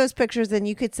could see those pictures and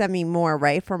you could send me more,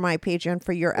 right, for my Patreon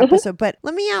for your episode. But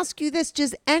let me ask you this.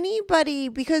 Does anybody,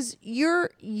 because you're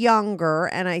younger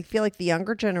and I feel like the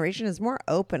younger generation is more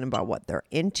open about what they're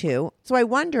into. So I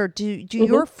wonder, do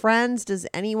your friends, does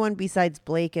anyone besides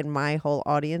Blake and my whole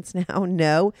audience now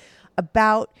know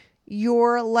about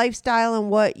your lifestyle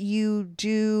and what you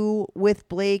do with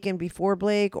Blake and before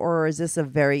Blake? Or is this a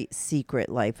very secret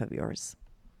life of yours?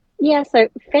 Yeah, so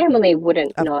family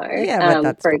wouldn't know,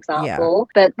 for example.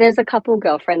 Yeah. But there's a couple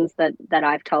girlfriends that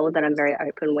I've told that I'm very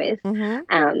open with.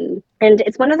 And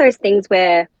it's one of those things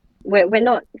where we're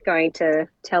not going to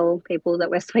tell people that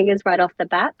we're swingers right off the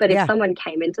bat. But if someone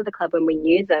came into the club and we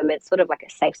knew them, it's sort of like a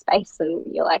safe space. And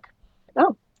you're like,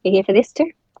 oh, you're here for this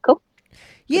too? Cool.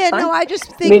 Yeah, no, I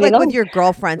just think like with your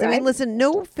girlfriends. Right? I mean, listen,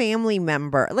 no family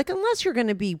member, like unless you're going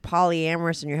to be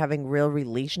polyamorous and you're having real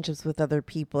relationships with other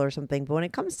people or something. But when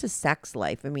it comes to sex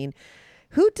life, I mean,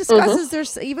 who discusses their,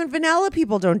 even vanilla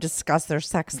people don't discuss their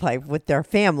sex life with their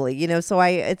family, you know? So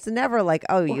it's never like,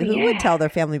 who would tell their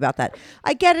family about that?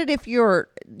 I get it if you're,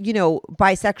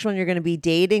 bisexual and you're going to be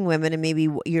dating women and maybe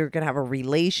you're going to have a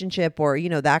relationship or,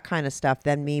 that kind of stuff,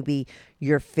 then maybe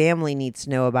your family needs to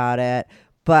know about it.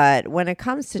 But when it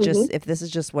comes to just, if this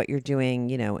is just what you're doing,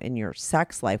 in your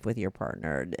sex life with your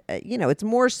partner, it's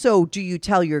more so, do you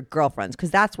tell your girlfriends?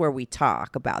 Because that's where we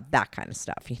talk about that kind of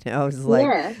stuff, It's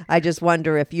like, I just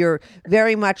wonder if you're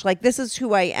very much like, this is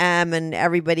who I am and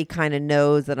everybody kind of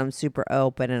knows that I'm super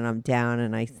open and I'm down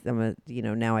and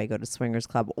now I go to swingers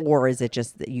club, or is it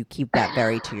just that you keep that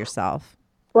very to yourself?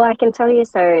 Well, I can tell you,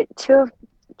 so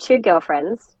two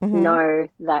girlfriends know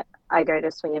that I go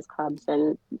to swingers clubs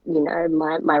and,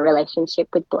 my relationship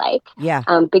with Blake. Yeah.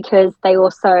 Because I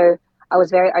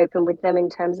was very open with them in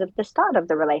terms of the start of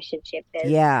the relationship.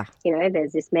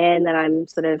 There's this man that I'm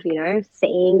sort of,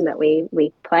 seeing that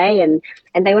we play and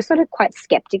they were sort of quite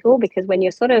skeptical because when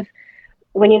you're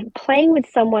playing with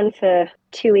someone for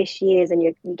 2-ish years and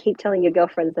you keep telling your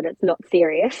girlfriends that it's not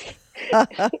serious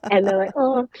and they're like,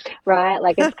 oh, right,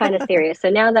 like it's kind of serious. So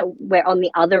now that we're on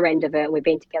the other end of it, we've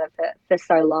been together for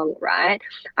so long, right,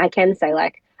 I can say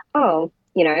like, oh,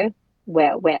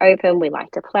 we're open, we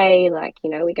like to play, like,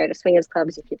 we go to swingers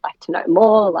clubs if you'd like to know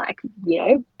more, like,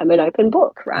 I'm an open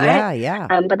book, right? Yeah.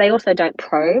 But they also don't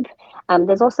probe.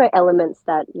 There's also elements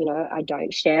that, I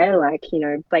don't share, like,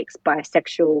 Blake's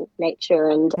bisexual nature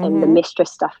and the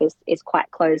mistress stuff is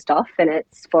quite closed off, and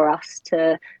it's for us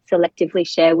to selectively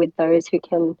share with those who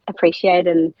can appreciate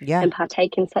and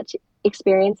partake in such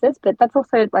experiences. But that's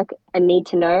also like a need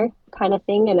to know kind of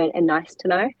thing and a nice to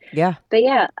know. Yeah. But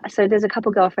yeah, so there's a couple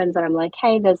girlfriends that I'm like,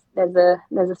 hey, there's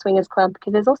a swingers club,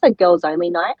 because there's also girls only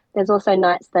night. There's also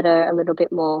nights that are a little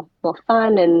bit more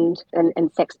fun and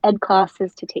sex ed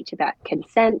classes to teach about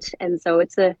consent. And so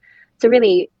it's a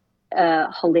really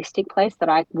holistic place that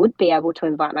I would be able to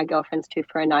invite my girlfriends to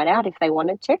for a night out if they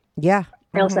wanted to. Yeah.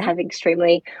 I also have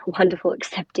extremely wonderful,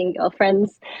 accepting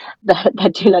girlfriends that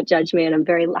do not judge me, and I'm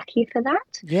very lucky for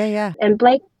that. Yeah. And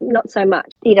Blake, not so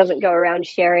much. He doesn't go around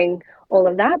sharing all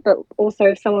of that, but also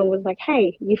if someone was like,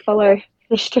 hey, you follow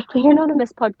the Strictly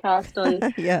Anonymous podcast on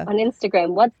Instagram,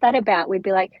 what's that about? We'd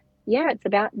be like, yeah, it's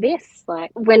about this.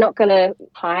 Like, we're not going to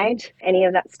hide any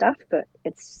of that stuff, but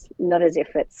it's not as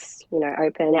if it's,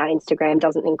 open. Our Instagram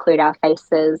doesn't include our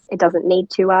faces. It doesn't need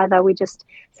to either. We just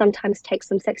sometimes take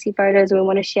some sexy photos and we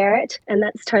want to share it, and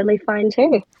that's totally fine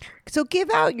too. So give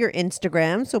out your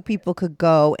Instagram so people could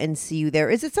go and see you there.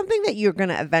 Is it something that you're going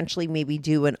to eventually maybe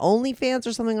do an OnlyFans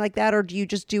or something like that? Or do you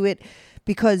just do it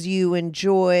because you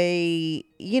enjoy,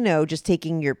 just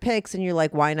taking your pics and you're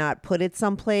like, why not put it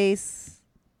someplace?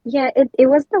 Yeah, it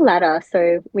was the latter.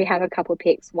 So we have a couple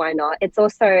pics. Why not? It's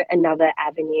also another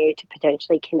avenue to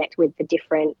potentially connect with the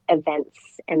different events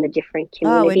and the different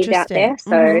communities out there.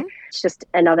 So it's just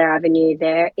another avenue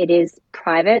there. It is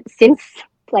private. Since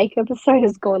Blake episode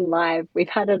has gone live, we've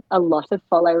had a lot of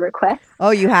follow requests. Oh,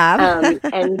 you have?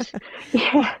 And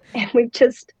we've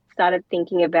just started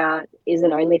thinking about, is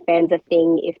an OnlyFans a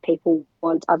thing if people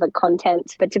want other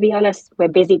content? But to be honest, we're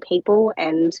busy people,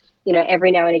 and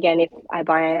every now and again, if I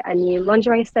buy a new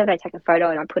lingerie set, I take a photo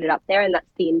and I put it up there, and that's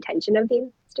the intention of the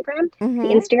Instagram.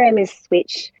 The Instagram is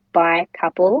Switch by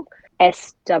Couple,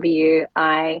 SWITCH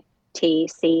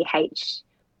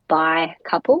by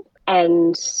Couple.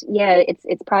 And yeah,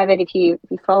 it's private. If you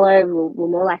follow, we'll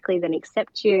more likely than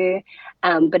accept you.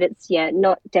 But it's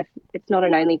not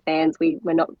an OnlyFans.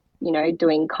 We're not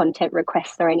doing content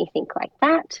requests or anything like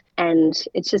that. And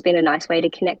it's just been a nice way to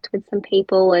connect with some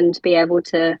people and be able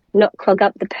to not clog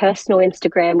up the personal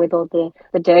Instagram with all the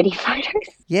dirty photos.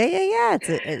 Yeah.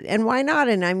 And why not?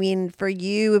 And I mean, for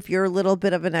you, if you're a little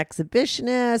bit of an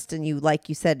exhibitionist and you, like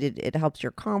you said, it helps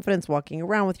your confidence walking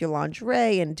around with your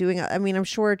lingerie and doing, I mean, I'm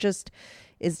sure it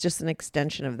is just an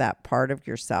extension of that part of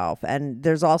yourself. And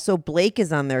there's also Blake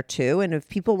is on there too. And if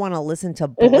people want to listen to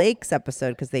Blake's episode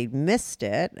because they missed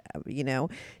it,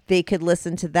 they could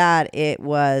listen to that. It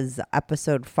was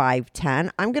episode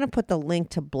 510. I'm going to put the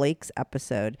link to Blake's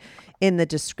episode in the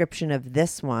description of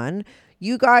this one.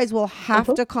 You guys will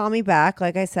have to call me back,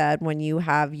 like I said, when you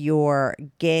have your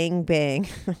gangbang.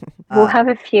 We'll have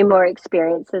a few more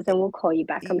experiences and we'll call you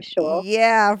back, I'm sure.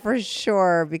 Yeah, for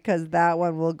sure, because that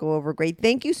one will go over great.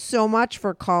 Thank you so much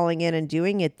for calling in and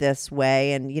doing it this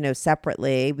way and,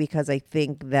 separately, because I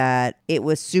think that it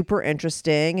was super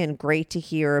interesting and great to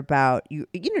hear about you,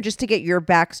 just to get your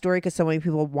backstory, because so many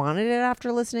people wanted it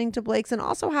after listening to Blake's, and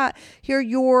also hear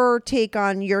your take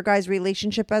on your guys'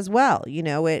 relationship as well.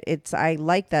 I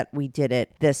like that we did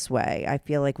it this way. I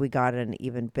feel like we got an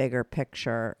even bigger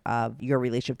picture of your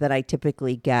relationship that I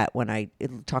typically get when I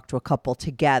talk to a couple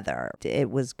together.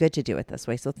 It was good to do it this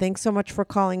way. So thanks so much for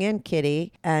calling in,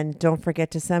 Kitty. And don't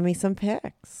forget to send me some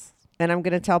pics. And I'm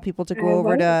going to tell people to go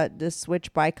over to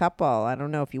Switch by Couple. I don't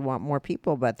know if you want more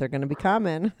people, but they're going to be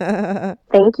coming.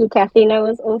 Thank you, Kathy. No, it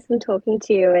was awesome talking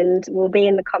to you. And we'll be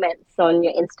in the comments on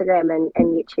your Instagram and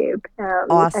YouTube.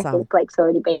 Awesome. I think Blake's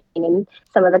already been in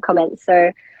some of the comments. So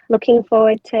looking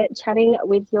forward to chatting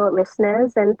with your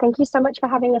listeners. And thank you so much for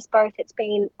having us both. It's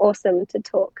been awesome to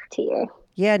talk to you.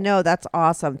 Yeah, no, that's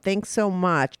awesome. Thanks so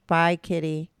much. Bye,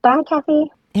 Kitty. Bye,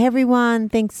 Kathy. Hey everyone,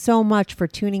 thanks so much for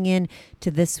tuning in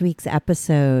to this week's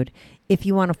episode. If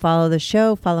you want to follow the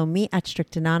show, follow me at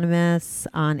Strict Anonymous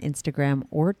on Instagram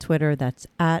or Twitter. That's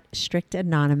at Strict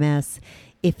Anonymous.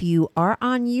 If you are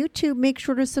on YouTube, make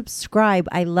sure to subscribe.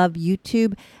 I love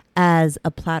YouTube as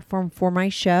a platform for my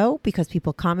show because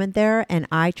people comment there and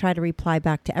I try to reply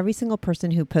back to every single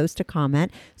person who posts a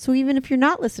comment. So even if you're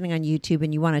not listening on YouTube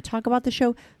and you want to talk about the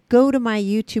show, go to my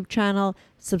YouTube channel,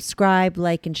 subscribe,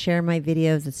 like, and share my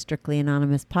videos. It's Strictly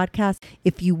Anonymous Podcast.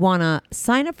 If you want to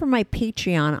sign up for my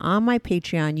Patreon, on my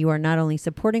Patreon, you are not only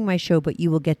supporting my show, but you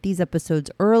will get these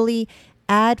episodes early,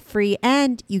 ad-free,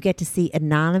 and you get to see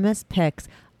anonymous pics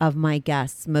of my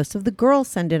guests. Most of the girls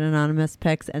send in anonymous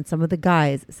pics and some of the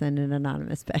guys send in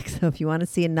anonymous pics. So if you want to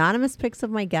see anonymous pics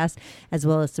of my guests, as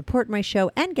well as support my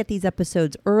show and get these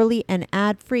episodes early and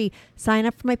ad-free, sign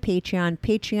up for my Patreon,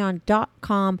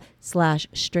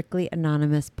 patreon.com/Strictly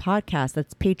Anonymous Podcast.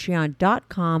 That's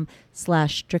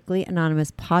patreon.com/Strictly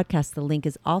Anonymous Podcast. The link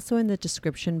is also in the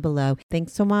description below.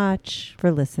 Thanks so much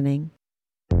for listening.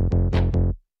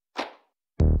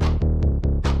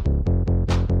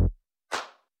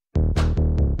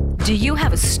 Do you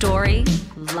have a story,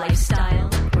 lifestyle,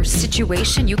 or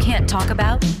situation you can't talk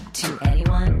about to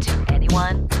anyone?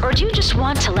 Or do you just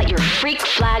want to let your freak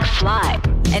flag fly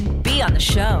and be on the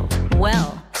show?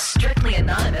 Well, Strictly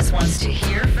Anonymous wants to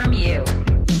hear from you.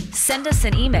 Send us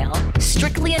an email,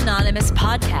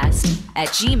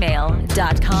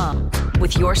 strictlyanonymouspodcast@gmail.com,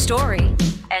 with your story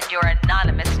and your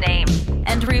anonymous name.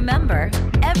 And remember,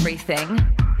 everything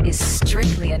is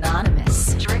strictly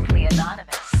anonymous. Strictly Anonymous.